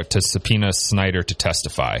subpoena Snyder to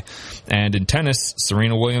testify. And in tennis,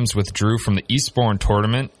 Serena Williams withdrew from the Eastbourne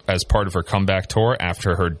tournament as part of her comeback tour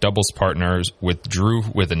after her doubles partners withdrew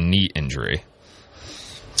with a knee injury.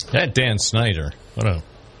 That Dan Snyder,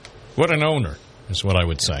 what an owner, is what I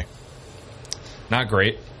would say. Not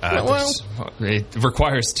great. It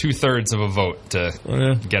requires 2/3 of a vote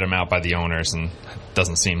to get him out by the owners, and it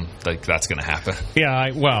doesn't seem like that's going to happen. Yeah,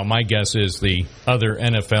 my guess is the other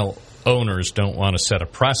NFL owners don't want to set a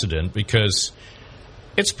precedent because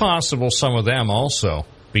it's possible some of them also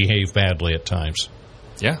behave badly at times.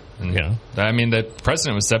 Yeah. And, I mean, the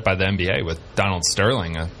precedent was set by the NBA with Donald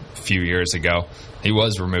Sterling a few years ago. He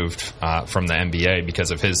was removed from the NBA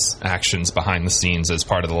because of his actions behind the scenes as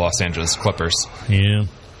part of the Los Angeles Clippers. Yeah.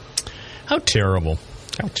 How terrible.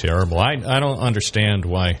 How terrible. I don't understand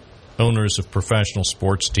why owners of professional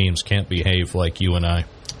sports teams can't behave like you and I.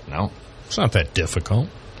 No. It's not that difficult.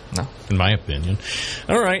 No. In my opinion.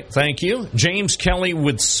 All right, thank you. James Kelly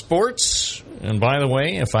with sports. And by the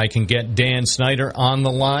way, if I can get Dan Snyder on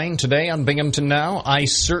the line today on Binghamton Now, I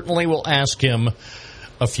certainly will ask him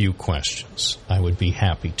a few questions. I would be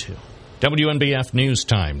happy to. WNBF News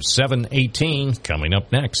Time, 7:18. Coming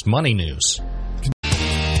up next, Money News.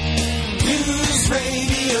 News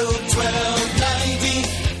Radio 1290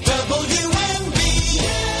 WNBF.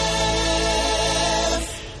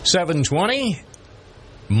 7:20.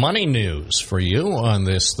 Money news for you on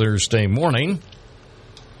this Thursday morning.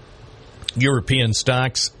 European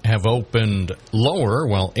stocks have opened lower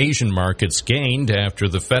while Asian markets gained after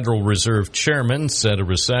the Federal Reserve chairman said a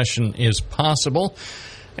recession is possible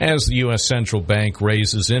as the U.S. Central Bank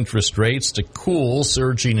raises interest rates to cool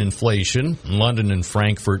surging inflation. London and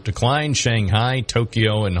Frankfurt declined. Shanghai,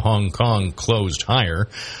 Tokyo, and Hong Kong closed higher.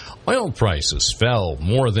 Oil prices fell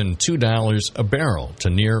more than $2 a barrel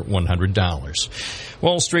to near $100.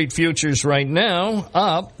 Wall Street futures right now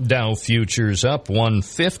up. Dow futures up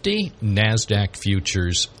 150. NASDAQ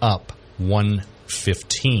futures up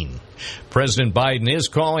 115. President Biden is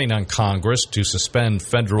calling on Congress to suspend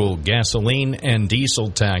federal gasoline and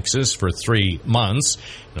diesel taxes for 3 months.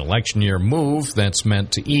 An election year move that's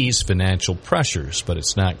meant to ease financial pressures, but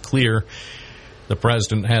it's not clear the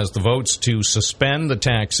president has the votes to suspend the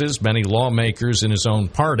taxes. Many lawmakers in his own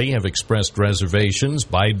party have expressed reservations.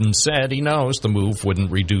 Biden said he knows the move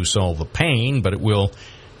wouldn't reduce all the pain, but it will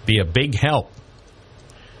be a big help.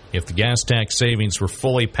 If the gas tax savings were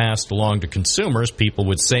fully passed along to consumers, people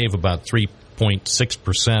would save about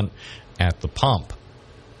 3.6% at the pump.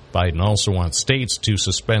 Biden also wants states to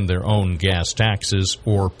suspend their own gas taxes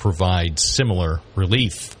or provide similar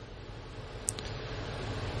relief.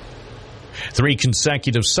 3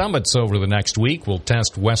 consecutive summits over the next week will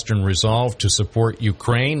test Western resolve to support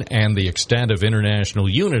Ukraine and the extent of international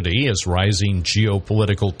unity as rising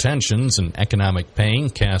geopolitical tensions and economic pain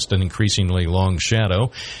cast an increasingly long shadow.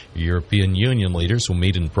 European Union leaders will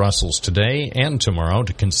meet in Brussels today and tomorrow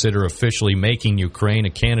to consider officially making Ukraine a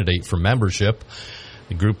candidate for membership.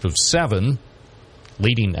 The group of 7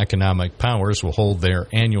 leading economic powers will hold their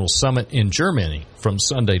annual summit in Germany from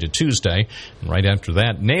Sunday to Tuesday. And right after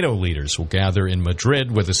that, NATO leaders will gather in Madrid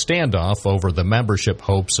with a standoff over the membership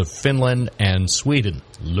hopes of Finland and Sweden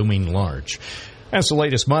looming large. That's the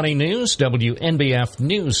latest money news. WNBF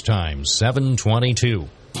News Time, 7:22.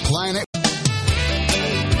 Planet.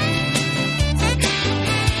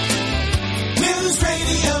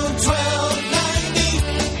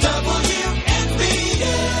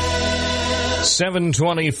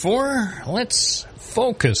 7:24. Let's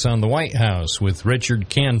focus on the White House with Richard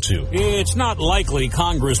Cantu. It's not likely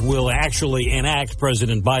Congress will actually enact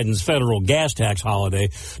President Biden's federal gas tax holiday.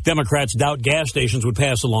 Democrats doubt gas stations would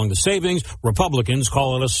pass along the savings. Republicans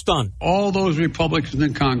call it a stunt. All those Republicans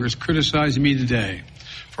in Congress criticizing me today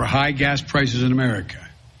for high gas prices in America.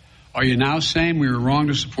 Are you now saying we were wrong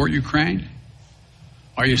to support Ukraine?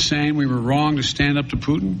 Are you saying we were wrong to stand up to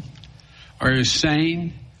Putin? Are you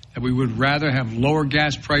saying that we would rather have lower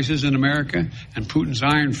gas prices in America and Putin's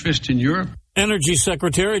iron fist in Europe? Energy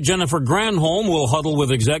Secretary Jennifer Granholm will huddle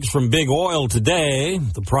with execs from Big Oil today.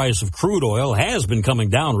 The price of crude oil has been coming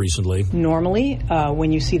down recently. Normally,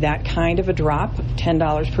 when you see that kind of a drop,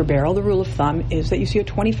 $10 per barrel, the rule of thumb is that you see a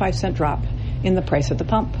 25-cent drop in the price at the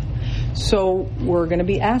pump. So we're going to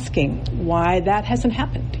be asking why that hasn't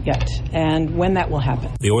happened yet and when that will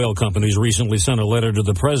happen. The oil companies recently sent a letter to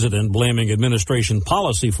the president blaming administration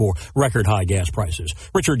policy for record high gas prices.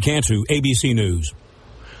 Richard Cantu, ABC News.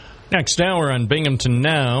 Next hour on Binghamton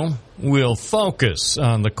Now, we'll focus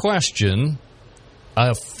on the question,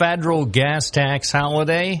 a federal gas tax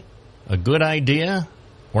holiday, a good idea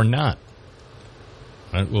or not?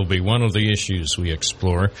 That will be one of the issues we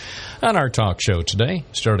explore on our talk show today,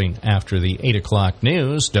 starting after the 8 o'clock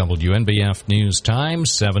news, WNBF News Time,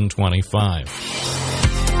 7:25.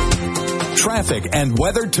 Traffic and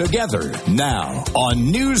weather together now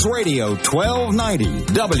on News Radio 1290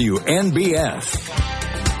 WNBF.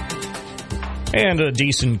 And a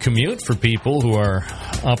decent commute for people who are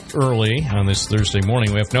up early on this Thursday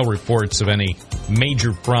morning. We have no reports of any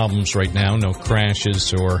major problems right now, no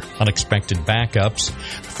crashes or unexpected backups.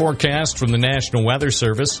 Forecast from the National Weather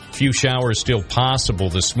Service, a few showers still possible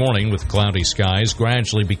this morning with cloudy skies,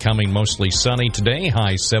 gradually becoming mostly sunny today,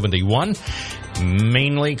 high 71.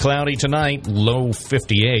 Mainly cloudy tonight, low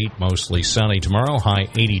 58, mostly sunny tomorrow, high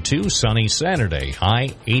 82, sunny Saturday,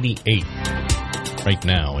 high 88. Right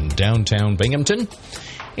now in downtown Binghamton,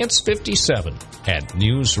 it's 57 at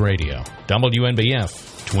News Radio, WNBF,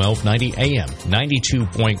 1290 AM,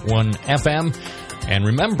 92.1 FM. And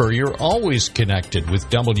remember, you're always connected with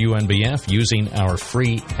WNBF using our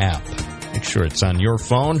free app. Make sure it's on your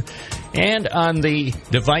phone and on the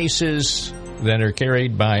devices that are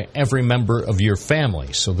carried by every member of your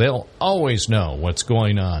family. So they'll always know what's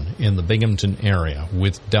going on in the Binghamton area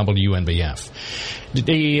with WNBF.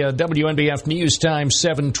 The WNBF News Time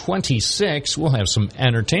 7:26. We'll have some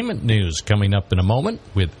entertainment news coming up in a moment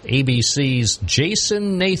with ABC's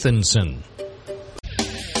Jason Nathanson.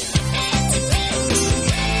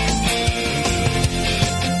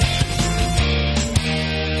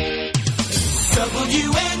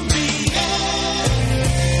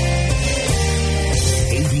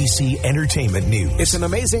 Entertainment News. It's an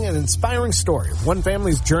amazing and inspiring story of one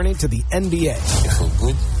family's journey to the NBA. I feel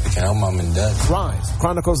good. I can help mom and dad. Rise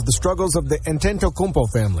chronicles the struggles of the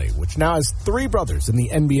Antetokounmpo family, which now has 3 brothers in the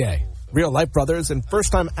NBA. Real-life brothers and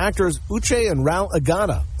first-time actors Uche and Raul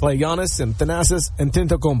Agada play Giannis and Thanasis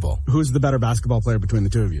Antetokounmpo. Who's the better basketball player between the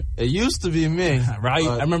two of you? It used to be me. Right?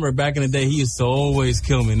 I remember back in the day, he used to always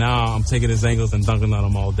kill me. Now I'm taking his ankles and dunking on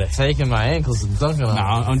him all day. Taking my ankles and dunking on him?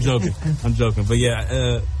 Nah, I'm joking. I'm joking. But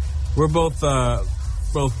yeah, we're both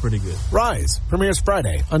pretty good. Rise premieres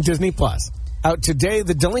Friday on Disney+. Out today,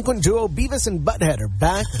 the delinquent duo Beavis and Butthead are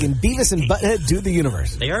back in Beavis and Butthead Do the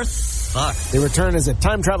Universe. They are sucked. They return as a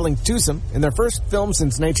time-traveling twosome in their first film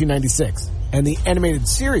since 1996. And the animated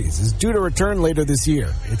series is due to return later this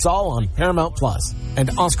year. It's all on Paramount+.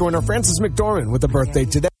 And Oscar winner Frances McDormand with a birthday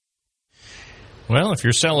today. Well, if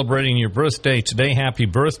you're celebrating your birthday today, happy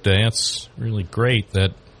birthday. It's really great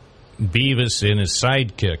that Beavis and his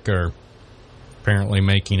sidekick are apparently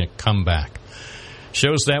making a comeback.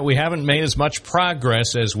 Shows that we haven't made as much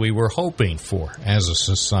progress as we were hoping for as a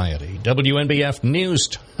society. WNBF News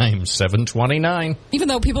Time, 7:29. Even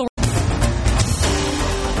though people...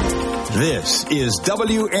 This is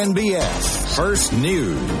WNBF First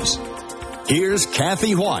News. Here's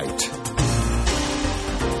Kathy Whyte.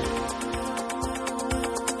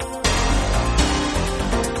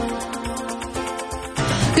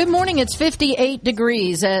 Good morning. It's 58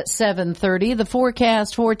 degrees at 7:30. The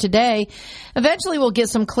forecast for today. Eventually we'll get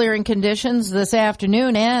some clearing conditions this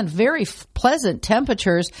afternoon and very pleasant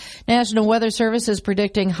temperatures. National Weather Service is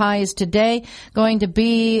predicting highs today going to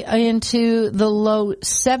be into the low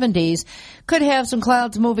 70s. Could have some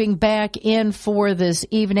clouds moving back in for this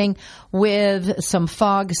evening with some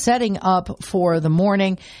fog setting up for the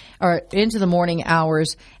morning or into the morning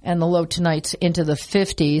hours, and the low tonight's into the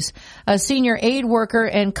 50s. A senior aid worker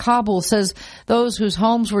in Kabul says those whose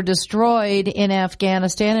homes were destroyed in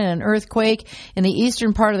Afghanistan in an earthquake in the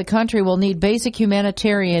eastern part of the country will need basic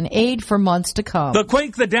humanitarian aid for months to come. The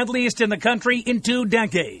quake, the deadliest in the country in 2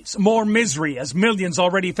 decades. More misery as millions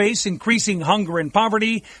already face increasing hunger and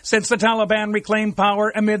poverty since the Taliban reclaimed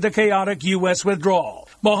power amid the chaotic U.S. withdrawal.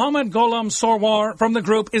 Mohammed Gholam Sorwar from the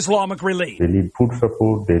group Islamic Relief. They need food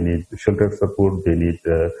support, they need shelter support, they need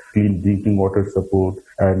clean drinking water support,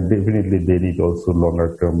 and definitely they need also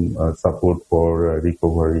longer-term support for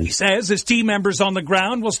recovery. He says his team members on the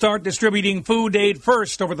ground will start distributing food aid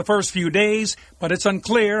first over the first few days, but it's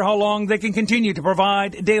unclear how long they can continue to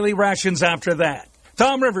provide daily rations after that.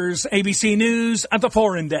 Tom Rivers, ABC News at the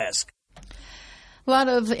Foreign Desk. A lot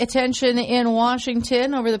of attention in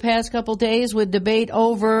Washington over the past couple days with debate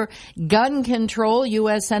over gun control.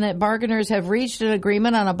 U.S. Senate bargainers have reached an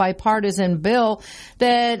agreement on a bipartisan bill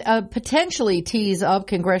that potentially tees up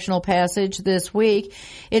congressional passage this week.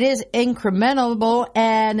 It is incremental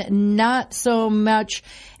and not so much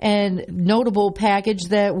a notable package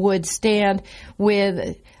that would stand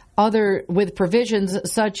with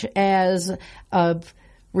provisions such as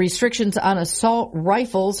restrictions on assault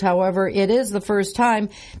rifles. However, it is the first time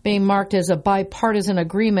being marked as a bipartisan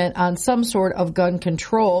agreement on some sort of gun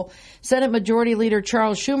control. Senate Majority Leader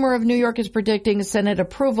Charles Schumer of New York is predicting Senate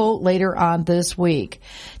approval later on this week.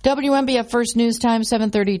 WNBF First News Time,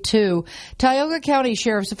 7:32. Tioga County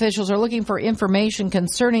Sheriff's officials are looking for information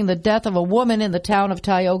concerning the death of a woman in the town of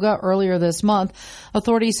Tioga earlier this month.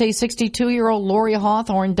 Authorities say 62-year-old Lori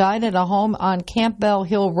Hawthorne died at a home on Campbell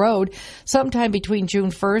Hill Road sometime between June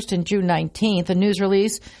 1st and June 19th. A news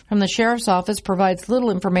release from the Sheriff's Office provides little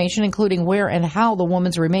information, including where and how the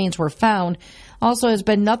woman's remains were found. Also has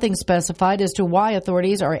been nothing specified as to why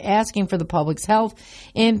authorities are asking for the public's help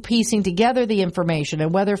in piecing together the information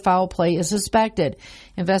and whether foul play is suspected.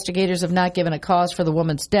 Investigators have not given a cause for the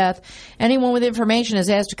woman's death. Anyone with information is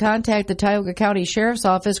asked to contact the Tioga County Sheriff's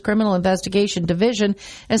Office Criminal Investigation Division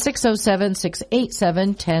at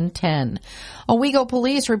 607-687-1010. Owego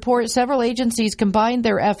police report several agencies combined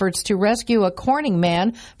their efforts to rescue a Corning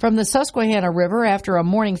man from the Susquehanna River after a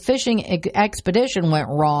morning fishing expedition went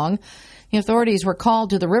wrong. The authorities were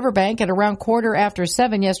called to the riverbank at around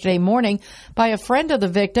 7:15 yesterday morning by a friend of the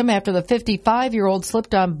victim after the 55-year-old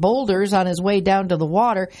slipped on boulders on his way down to the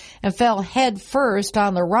water and fell head first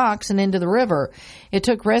on the rocks and into the river. It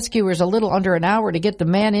took rescuers a little under an hour to get the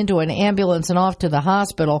man into an ambulance and off to the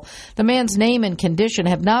hospital. The man's name and condition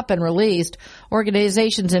have not been released.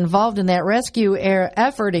 Organizations involved in that rescue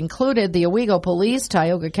effort included the Owego Police,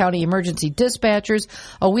 Tioga County Emergency Dispatchers,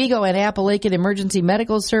 Owego and Appalachian Emergency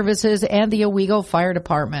Medical Services, and the Owego Fire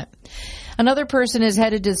Department. Another person is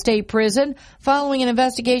headed to state prison following an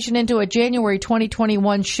investigation into a January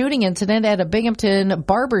 2021 shooting incident at a Binghamton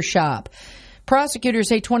barber shop. Prosecutors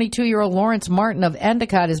say 22-year-old Lawrence Martin of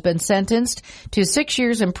Endicott has been sentenced to 6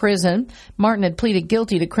 years in prison. Martin had pleaded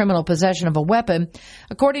guilty to criminal possession of a weapon.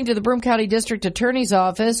 According to the Broome County District Attorney's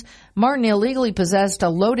Office, Martin illegally possessed a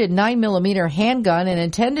loaded 9mm handgun and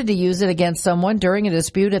intended to use it against someone during a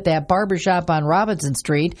dispute at that barbershop on Robinson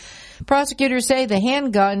Street. Prosecutors say the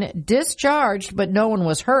handgun discharged, but no one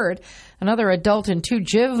was hurt. Another adult and 2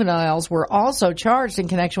 juveniles were also charged in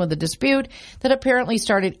connection with the dispute that apparently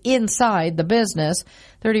started inside the business.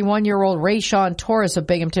 31-year-old Rayshawn Torres of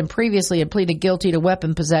Binghamton previously had pleaded guilty to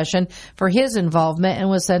weapon possession for his involvement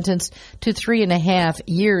and was sentenced to 3.5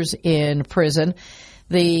 years in prison.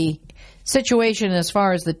 The situation as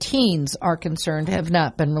far as the teens are concerned have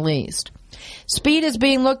not been released. Speed is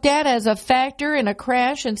being looked at as a factor in a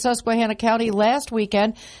crash in Susquehanna County last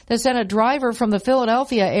weekend that sent a driver from the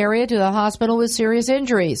Philadelphia area to the hospital with serious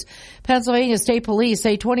injuries. Pennsylvania State Police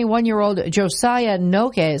say 21-year-old Josiah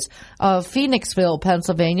Noques of Phoenixville,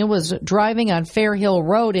 Pennsylvania, was driving on Fair Hill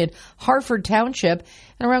Road in Hartford Township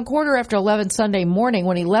and around 11:15 Sunday morning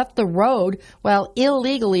when he left the road while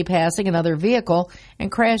illegally passing another vehicle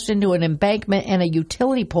and crashed into an embankment and a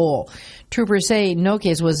utility pole. Troopers say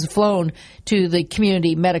Noques was flown to the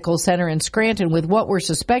Community Medical Center in Scranton with what were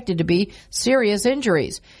suspected to be serious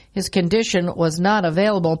injuries. His condition was not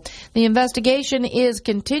available. The investigation is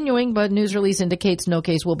continuing, but news release indicates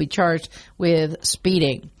Noques will be charged with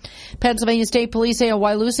speeding. Pennsylvania State Police say a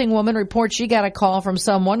Wyalusing woman reports she got a call from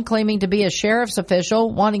someone claiming to be a sheriff's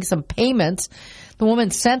official wanting some payments. The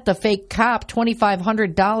woman sent the fake cop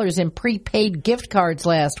 $2,500 in prepaid gift cards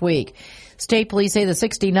last week. State police say the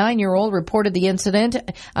 69-year-old reported the incident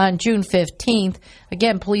on June 15th.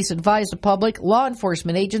 Again, police advised the public, law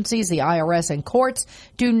enforcement agencies, the IRS, and courts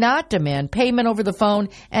do not demand payment over the phone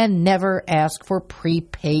and never ask for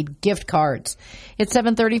prepaid gift cards. It's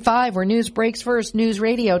 7:35, where news breaks first. News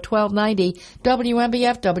Radio 1290,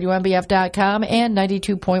 WNBF, WNBF.com, and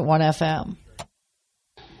 92.1 FM.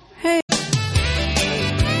 Hey.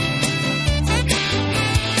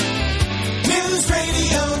 News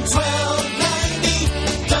Radio 1290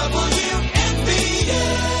 WNBF.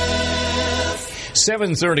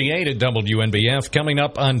 7:38 at WNBF. Coming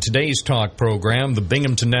up on today's talk program, the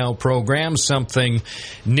Binghamton Now program, something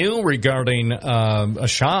new regarding a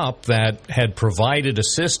shop that had provided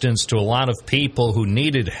assistance to a lot of people who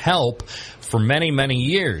needed help for many, many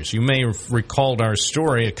years. You may have recalled our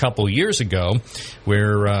story a couple years ago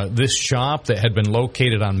where this shop that had been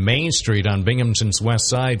located on Main Street on Binghamton's west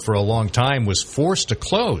side for a long time was forced to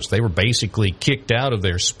close. They were basically kicked out of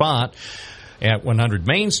their spot at 100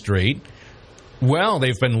 Main Street. Well,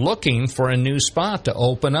 they've been looking for a new spot to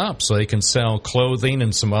open up so they can sell clothing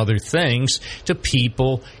and some other things to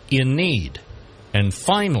people in need. And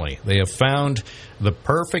finally, they have found the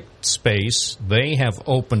perfect space. They have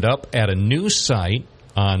opened up at a new site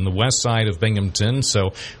on the west side of Binghamton.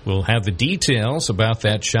 So we'll have the details about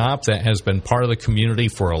that shop that has been part of the community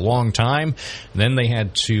for a long time. Then they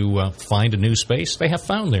had to find a new space. They have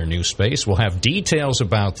found their new space. We'll have details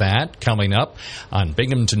about that coming up on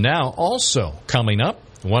Binghamton Now. Also coming up,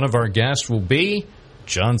 one of our guests will be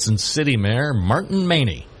Johnson City Mayor Martin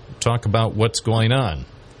Maney. We'll talk about what's going on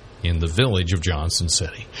in the village of Johnson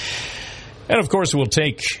City. And, of course, we'll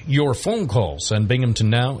take your phone calls on Binghamton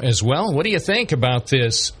Now as well. What do you think about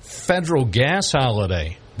this federal gas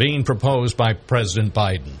holiday being proposed by President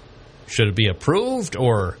Biden? Should it be approved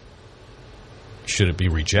or should it be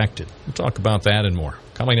rejected? We'll talk about that and more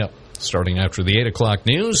coming up. Starting after the 8 o'clock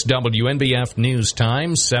news, WNBF News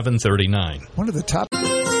Time, 7:39. One of the top...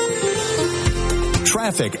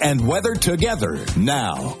 Traffic and weather together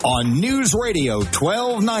now on News Radio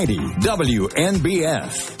 1290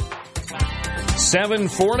 WNBF.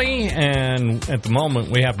 7:40, and at the moment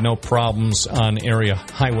we have no problems on area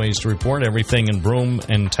highways to report. Everything in Broome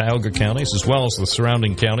and Tioga counties, as well as the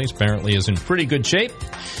surrounding counties, apparently is in pretty good shape.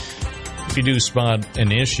 If you do spot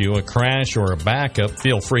an issue, a crash or a backup,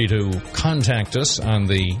 feel free to contact us on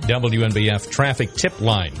the WNBF traffic tip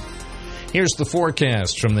line. Here's the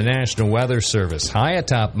forecast from the National Weather Service. High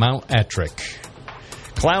atop Mount Ettrick.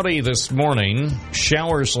 Cloudy this morning,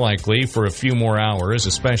 showers likely for a few more hours,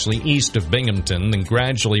 especially east of Binghamton, then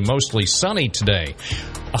gradually mostly sunny today,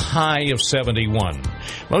 a high of 71.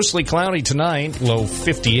 Mostly cloudy tonight, low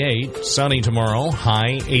 58, sunny tomorrow,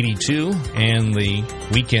 high 82, and the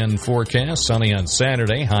weekend forecast, sunny on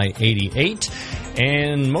Saturday, high 88,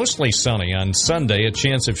 and mostly sunny on Sunday, a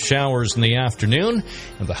chance of showers in the afternoon,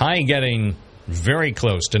 and the high getting very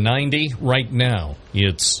close to 90 right now.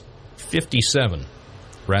 It's 57.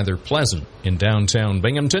 Rather pleasant in downtown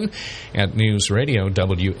Binghamton. At News Radio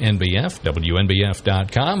WNBF,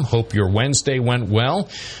 WNBF.com. Hope your Wednesday went well.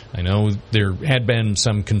 I know there had been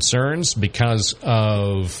some concerns because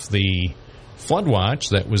of the flood watch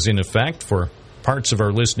that was in effect for parts of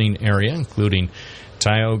our listening area, including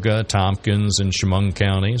Tioga, Tompkins, and Chemung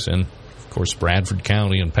counties, and, of course, Bradford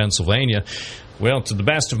County in Pennsylvania. Well, to the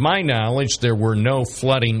best of my knowledge, there were no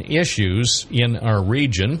flooding issues in our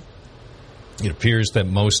region. It appears that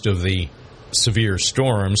most of the severe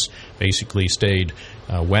storms basically stayed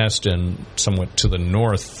west and somewhat to the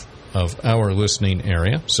north of our listening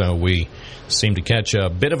area. So we seem to catch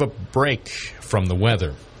a bit of a break from the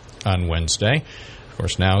weather on Wednesday. Of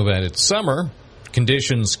course, now that it's summer,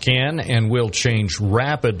 conditions can and will change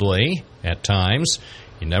rapidly at times.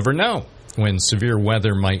 You never know when severe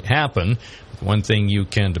weather might happen. One thing you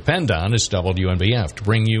can depend on is WNBF to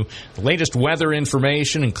bring you the latest weather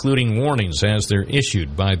information, including warnings as they're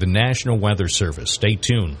issued by the National Weather Service. Stay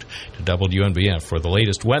tuned to WNBF for the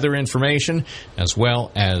latest weather information, as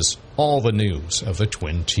well as all the news of the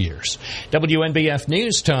Twin Tiers. WNBF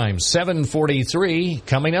News Time, 7:43.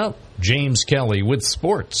 Coming up, James Kelly with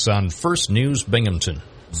sports on First News Binghamton.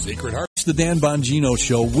 Sacred Heart. The Dan Bongino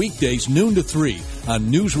Show, weekdays noon to 3 on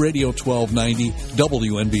News Radio 1290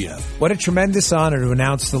 WNBF. What a tremendous honor to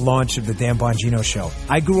announce the launch of the Dan Bongino Show.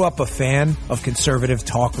 I grew up a fan of conservative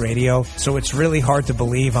talk radio, so it's really hard to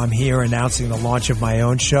believe I'm here announcing the launch of my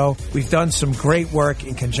own show. We've done some great work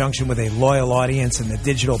in conjunction with a loyal audience in the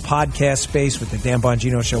digital podcast space with the Dan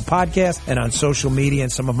Bongino Show podcast and on social media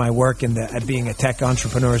and some of my work in at being a tech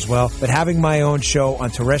entrepreneur as well. But having my own show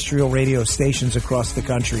on terrestrial radio stations across the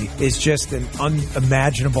country is just an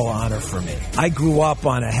unimaginable honor for me. I grew up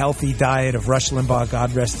on a healthy diet of Rush Limbaugh,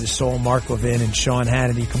 God rest his soul, Mark Levin, and Sean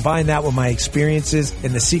Hannity. Combine that with my experiences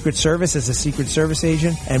in the Secret Service as a Secret Service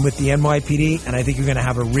agent and with the NYPD, and I think you're going to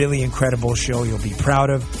have a really incredible show you'll be proud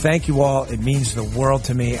of. Thank you all. It means the world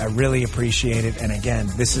to me. I really appreciate it. And again,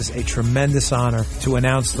 this is a tremendous honor to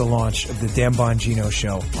announce the launch of the Dan Bongino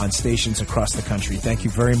Show on stations across the country. Thank you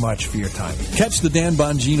very much for your time. Catch the Dan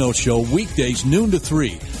Bongino Show weekdays noon to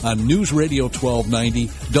 3 on News Radio 1290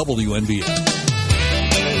 WNBF.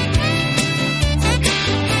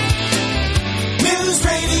 News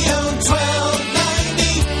Radio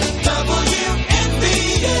 1290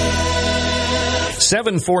 WNBF.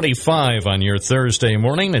 7:45 on your Thursday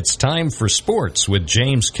morning. It's time for sports with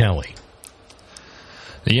James Kelly.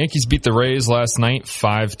 The Yankees beat the Rays last night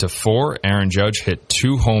 5-4. Aaron Judge hit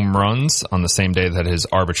 2 home runs on the same day that his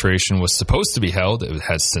arbitration was supposed to be held. It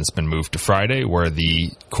has since been moved to Friday, where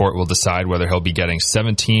the court will decide whether he'll be getting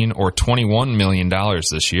 $17 or $21 million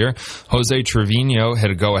this year. Jose Trevino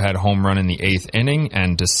hit a go-ahead home run in the 8th inning,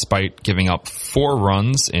 and despite giving up 4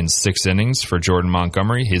 runs in 6 innings for Jordan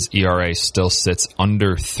Montgomery, his ERA still sits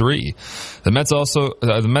under 3. The Mets lost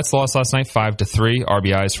last night 5-3.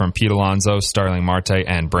 RBIs from Pete Alonso, Starling Marte,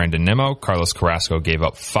 and Brandon Nimmo. Carlos Carrasco gave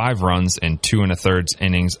up 5 runs in 2 1/3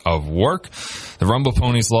 innings of work. The Rumble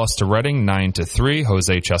Ponies lost to Reading 9-3.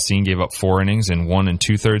 Jose Chacin gave up 4 innings in 1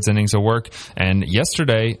 2/3 innings of work. And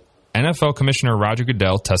yesterday, NFL Commissioner Roger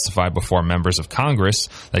Goodell testified before members of Congress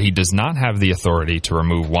that he does not have the authority to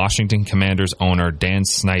remove Washington Commanders owner Dan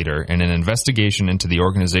Snyder in an investigation into the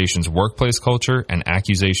organization's workplace culture and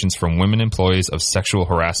accusations from women employees of sexual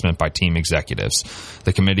harassment by team executives.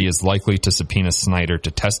 The committee is likely to subpoena Snyder to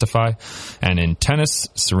testify. And in tennis,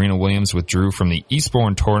 Serena Williams withdrew from the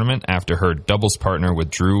Eastbourne tournament after her doubles partner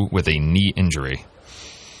withdrew with a knee injury.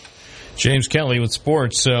 James Kelly with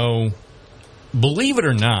sports. So, believe it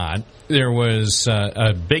or not, there was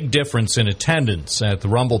a big difference in attendance at the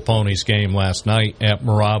Rumble Ponies game last night at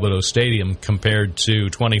Mirabito Stadium compared to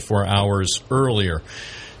 24 hours earlier.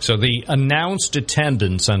 So the announced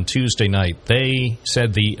attendance on Tuesday night, they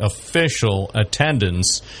said the official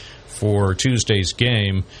attendance for Tuesday's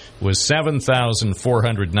game was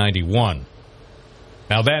 7,491.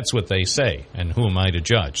 Now, that's what they say, and who am I to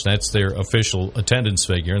judge? That's their official attendance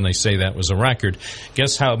figure, and they say that was a record.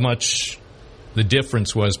 Guess how much the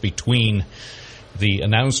difference was between the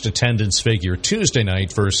announced attendance figure Tuesday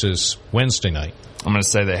night versus Wednesday night? I'm going to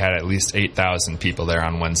say they had at least 8,000 people there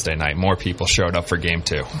on Wednesday night. More people showed up for Game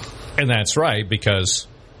 2. And that's right, because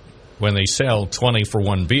when they sell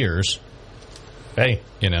 20-for-1 beers, hey,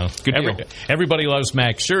 you know, everybody loves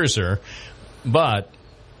Max Scherzer, but,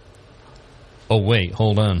 oh, wait,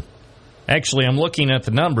 hold on. Actually, I'm looking at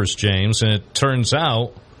the numbers, James, and it turns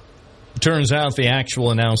out the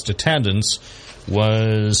actual announced attendance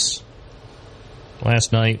was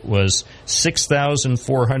last night was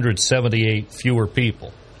 6,478 fewer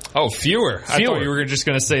people. Oh, fewer. I thought you were just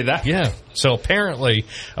going to say that. Yeah. So apparently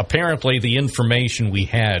the information we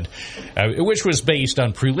had, which was based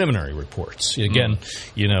on preliminary reports. Again,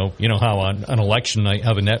 you know how on election night,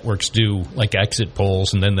 how the networks do like exit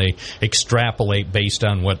polls, and then they extrapolate based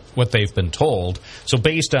on what they've been told. So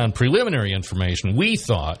based on preliminary information, we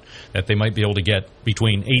thought that they might be able to get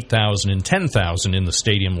between 8,000 and 10,000 in the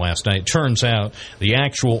stadium last night. Turns out the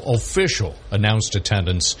actual official announced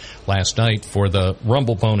attendance last night for the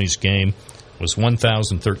Rumble Ponies game was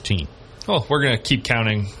 1,013. Oh, we're going to keep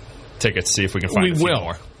counting tickets, see if we can find a few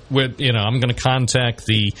more. I'm going to contact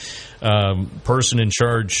the person in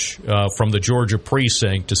charge from the Georgia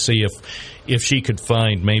precinct to see if she could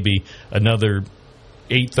find maybe another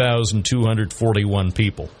 8,241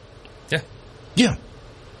 people. Yeah.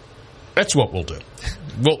 That's what we'll do.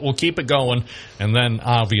 We'll keep it going, and then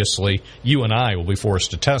obviously you and I will be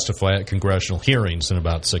forced to testify at congressional hearings in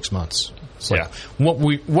about 6 months. What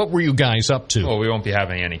were you guys up to? Well, we won't be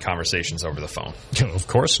having any conversations over the phone. Of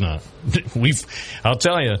course not. I'll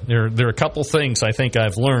tell you, there are a couple things I think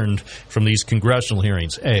I've learned from these congressional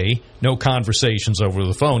hearings. A, no conversations over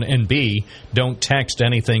the phone, and B, don't text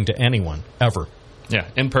anything to anyone, ever. Yeah,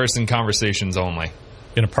 in-person conversations only.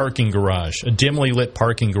 in a parking garage, a dimly lit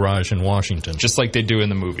parking garage in Washington. Just like they do in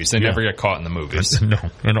the movies. They never get caught in the movies. No,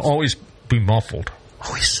 and always be muffled.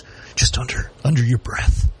 Always just under your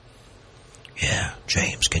breath. Yeah,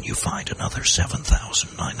 James, can you find another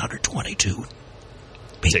 7,922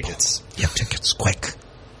 tickets? Yeah, tickets. Quick,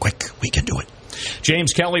 we can do it.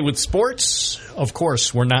 James Kelly with sports. Of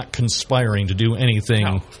course, we're not conspiring to do anything.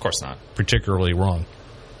 No, of course not. Particularly wrong.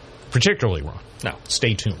 No.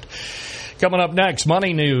 Stay tuned. Coming up next,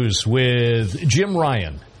 Money News with Jim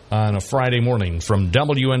Ryan on a Friday morning from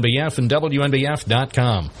WNBF and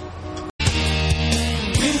WNBF.com.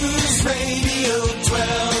 News Radio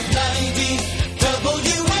 1290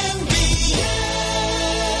 WNBF.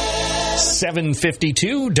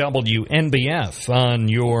 7:52 WNBF on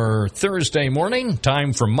your Thursday morning.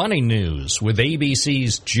 Time for Money News with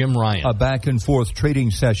ABC's Jim Ryan. A back-and-forth trading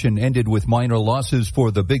session ended with minor losses for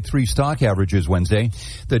the Big Three stock averages Wednesday.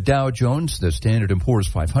 The Dow Jones, the Standard & Poor's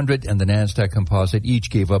 500, and the NASDAQ Composite each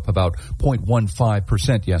gave up about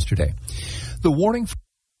 0.15% yesterday. The warning...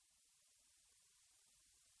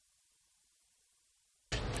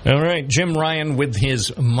 All right, Jim Ryan with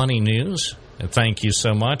his Money News. Thank you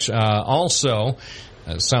so much. Also,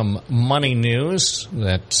 some money news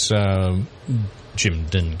that Jim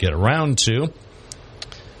didn't get around to.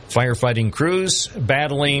 Firefighting crews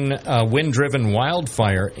battling a wind-driven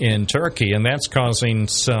wildfire in Turkey, and that's causing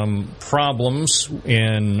some problems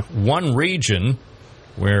in one region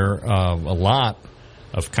where a lot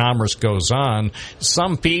of commerce goes on.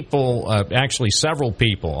 Some people, actually several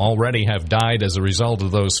people, already have died as a result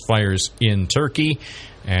of those fires in Turkey,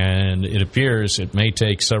 and it appears it may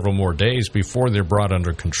take several more days before they're brought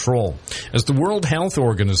under control. As the World Health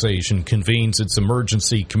Organization convenes its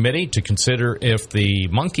emergency committee to consider if the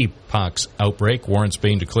monkeypox outbreak warrants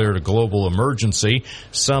being declared a global emergency,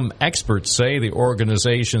 some experts say the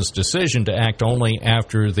organization's decision to act only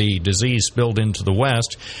after the disease spilled into the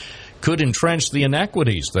West could entrench the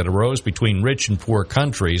inequities that arose between rich and poor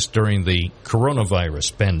countries during the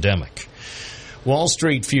coronavirus pandemic. Wall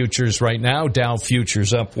Street futures right now, Dow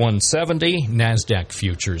futures up 170, NASDAQ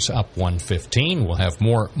futures up 115. We'll have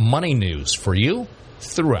more money news for you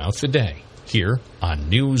throughout the day here on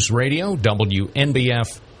News Radio,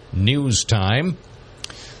 WNBF News Time,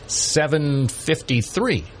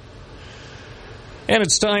 7:53. And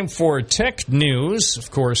it's time for tech news. Of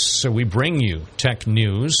course, we bring you tech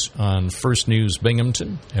news on First News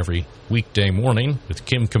Binghamton every weekday morning with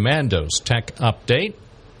Kim Commando's Tech Update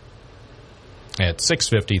at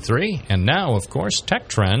 6:53. And now, of course, Tech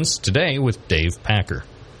Trends today with Dave Packer.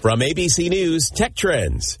 From ABC News, Tech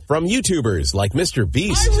Trends. From YouTubers like Mr.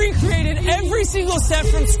 Beast. I recreated every single set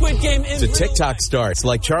from Squid Game. To TikTok stars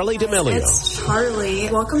like Charlie D'Amelio. It's Charlie.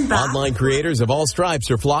 Welcome back. Online creators of all stripes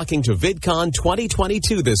are flocking to VidCon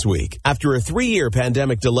 2022 this week. After a 3-year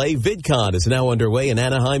pandemic delay, VidCon is now underway in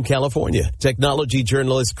Anaheim, California. Technology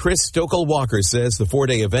journalist Chris Stokel-Walker says the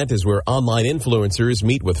 4-day event is where online influencers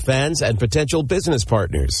meet with fans and potential business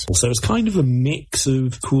partners. So it's kind of a mix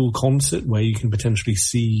of cool concert where you can potentially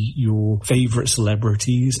see your favorite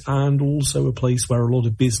celebrities and also a place where a lot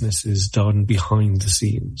of business is done behind the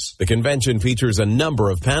scenes. The convention features a number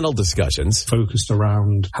of panel discussions focused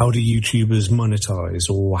around how do YouTubers monetize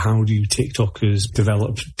or how do TikTokers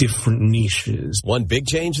develop different niches. One big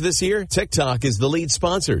change this year, TikTok is the lead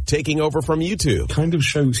sponsor, taking over from YouTube. Kind of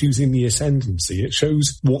shows who's in the ascendancy. It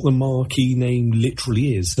shows what the marquee name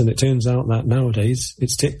literally is, and it turns out that nowadays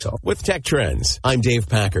it's TikTok. With Tech Trends, I'm Dave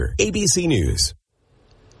Packer, ABC News.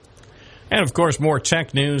 And, of course, more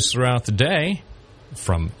tech news throughout the day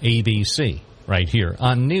from ABC right here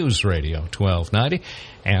on News Radio 1290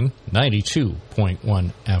 and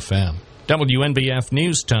 92.1 FM. WNBF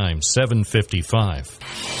News Time, 7:55.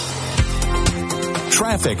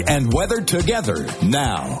 Traffic and weather together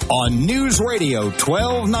now on News Radio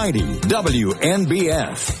 1290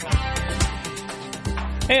 WNBF.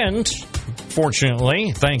 And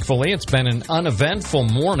fortunately, thankfully, it's been an uneventful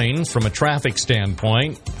morning from a traffic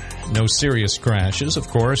standpoint. No serious crashes, of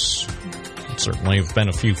course. Certainly have been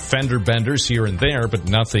a few fender benders here and there, but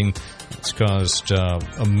nothing that's caused a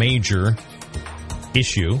major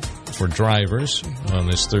issue for drivers on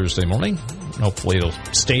this Thursday morning. Hopefully it'll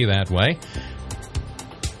stay that way.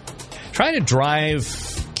 Try to drive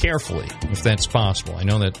carefully if that's possible. I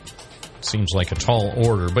know that seems like a tall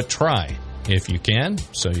order, but try if you can,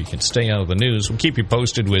 so you can stay out of the news. We'll keep you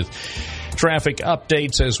posted with traffic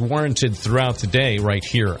updates as warranted throughout the day right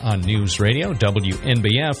here on News Radio,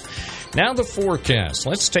 WNBF. Now the forecast.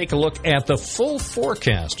 Let's take a look at the full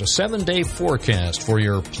forecast, a 7-day forecast for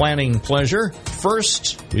your planning pleasure.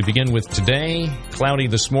 First, we begin with today. Cloudy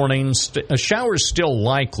this morning. Showers still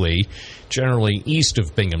likely, generally east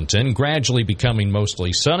of Binghamton, gradually becoming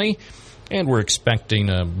mostly sunny. And we're expecting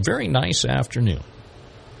a very nice afternoon.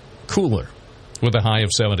 Cooler, with a high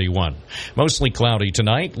of 71. Mostly cloudy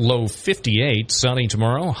tonight, low 58. Sunny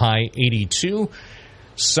tomorrow, high 82.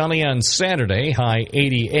 Sunny on Saturday, high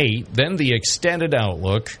 88. Then the extended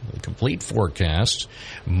outlook, the complete forecast.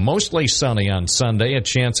 Mostly sunny on Sunday, a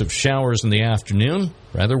chance of showers in the afternoon.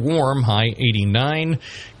 Rather warm, high 89.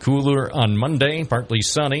 Cooler on Monday, partly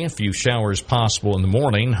sunny. A few showers possible in the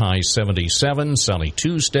morning, high 77. Sunny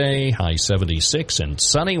Tuesday, high 76. And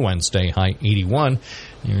sunny Wednesday, high 81.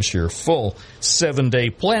 Here's your full 7-day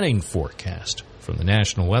planning forecast from the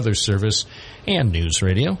National Weather Service and News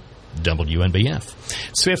Radio WNBF.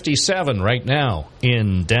 It's 57 right now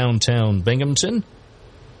in downtown Binghamton.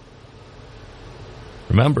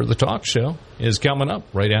 Remember, the talk show is coming up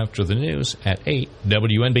right after the news at 8.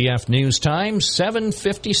 WNBF News Time,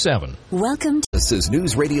 7:57. Welcome. This is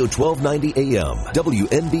News Radio 1290 AM,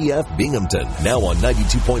 WNBF Binghamton. Now on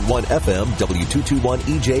 92.1 FM, W221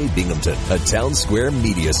 EJ Binghamton, a Town Square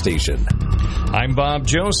media station. I'm Bob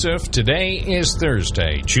Joseph. Today is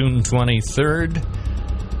Thursday, June 23rd.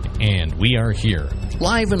 And we are here,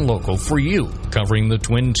 live and local for you, covering the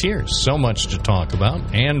Twin Tiers. So much to talk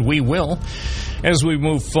about, and we will as we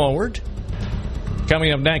move forward.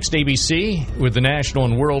 Coming up next, ABC with the National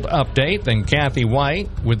and World Update, then Kathy Whyte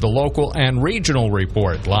with the local and regional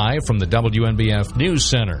report, live from the WNBF News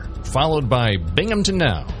Center, followed by Binghamton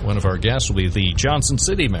Now. One of our guests will be the Johnson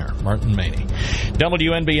City Mayor, Martin Maney.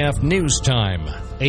 WNBF News Time.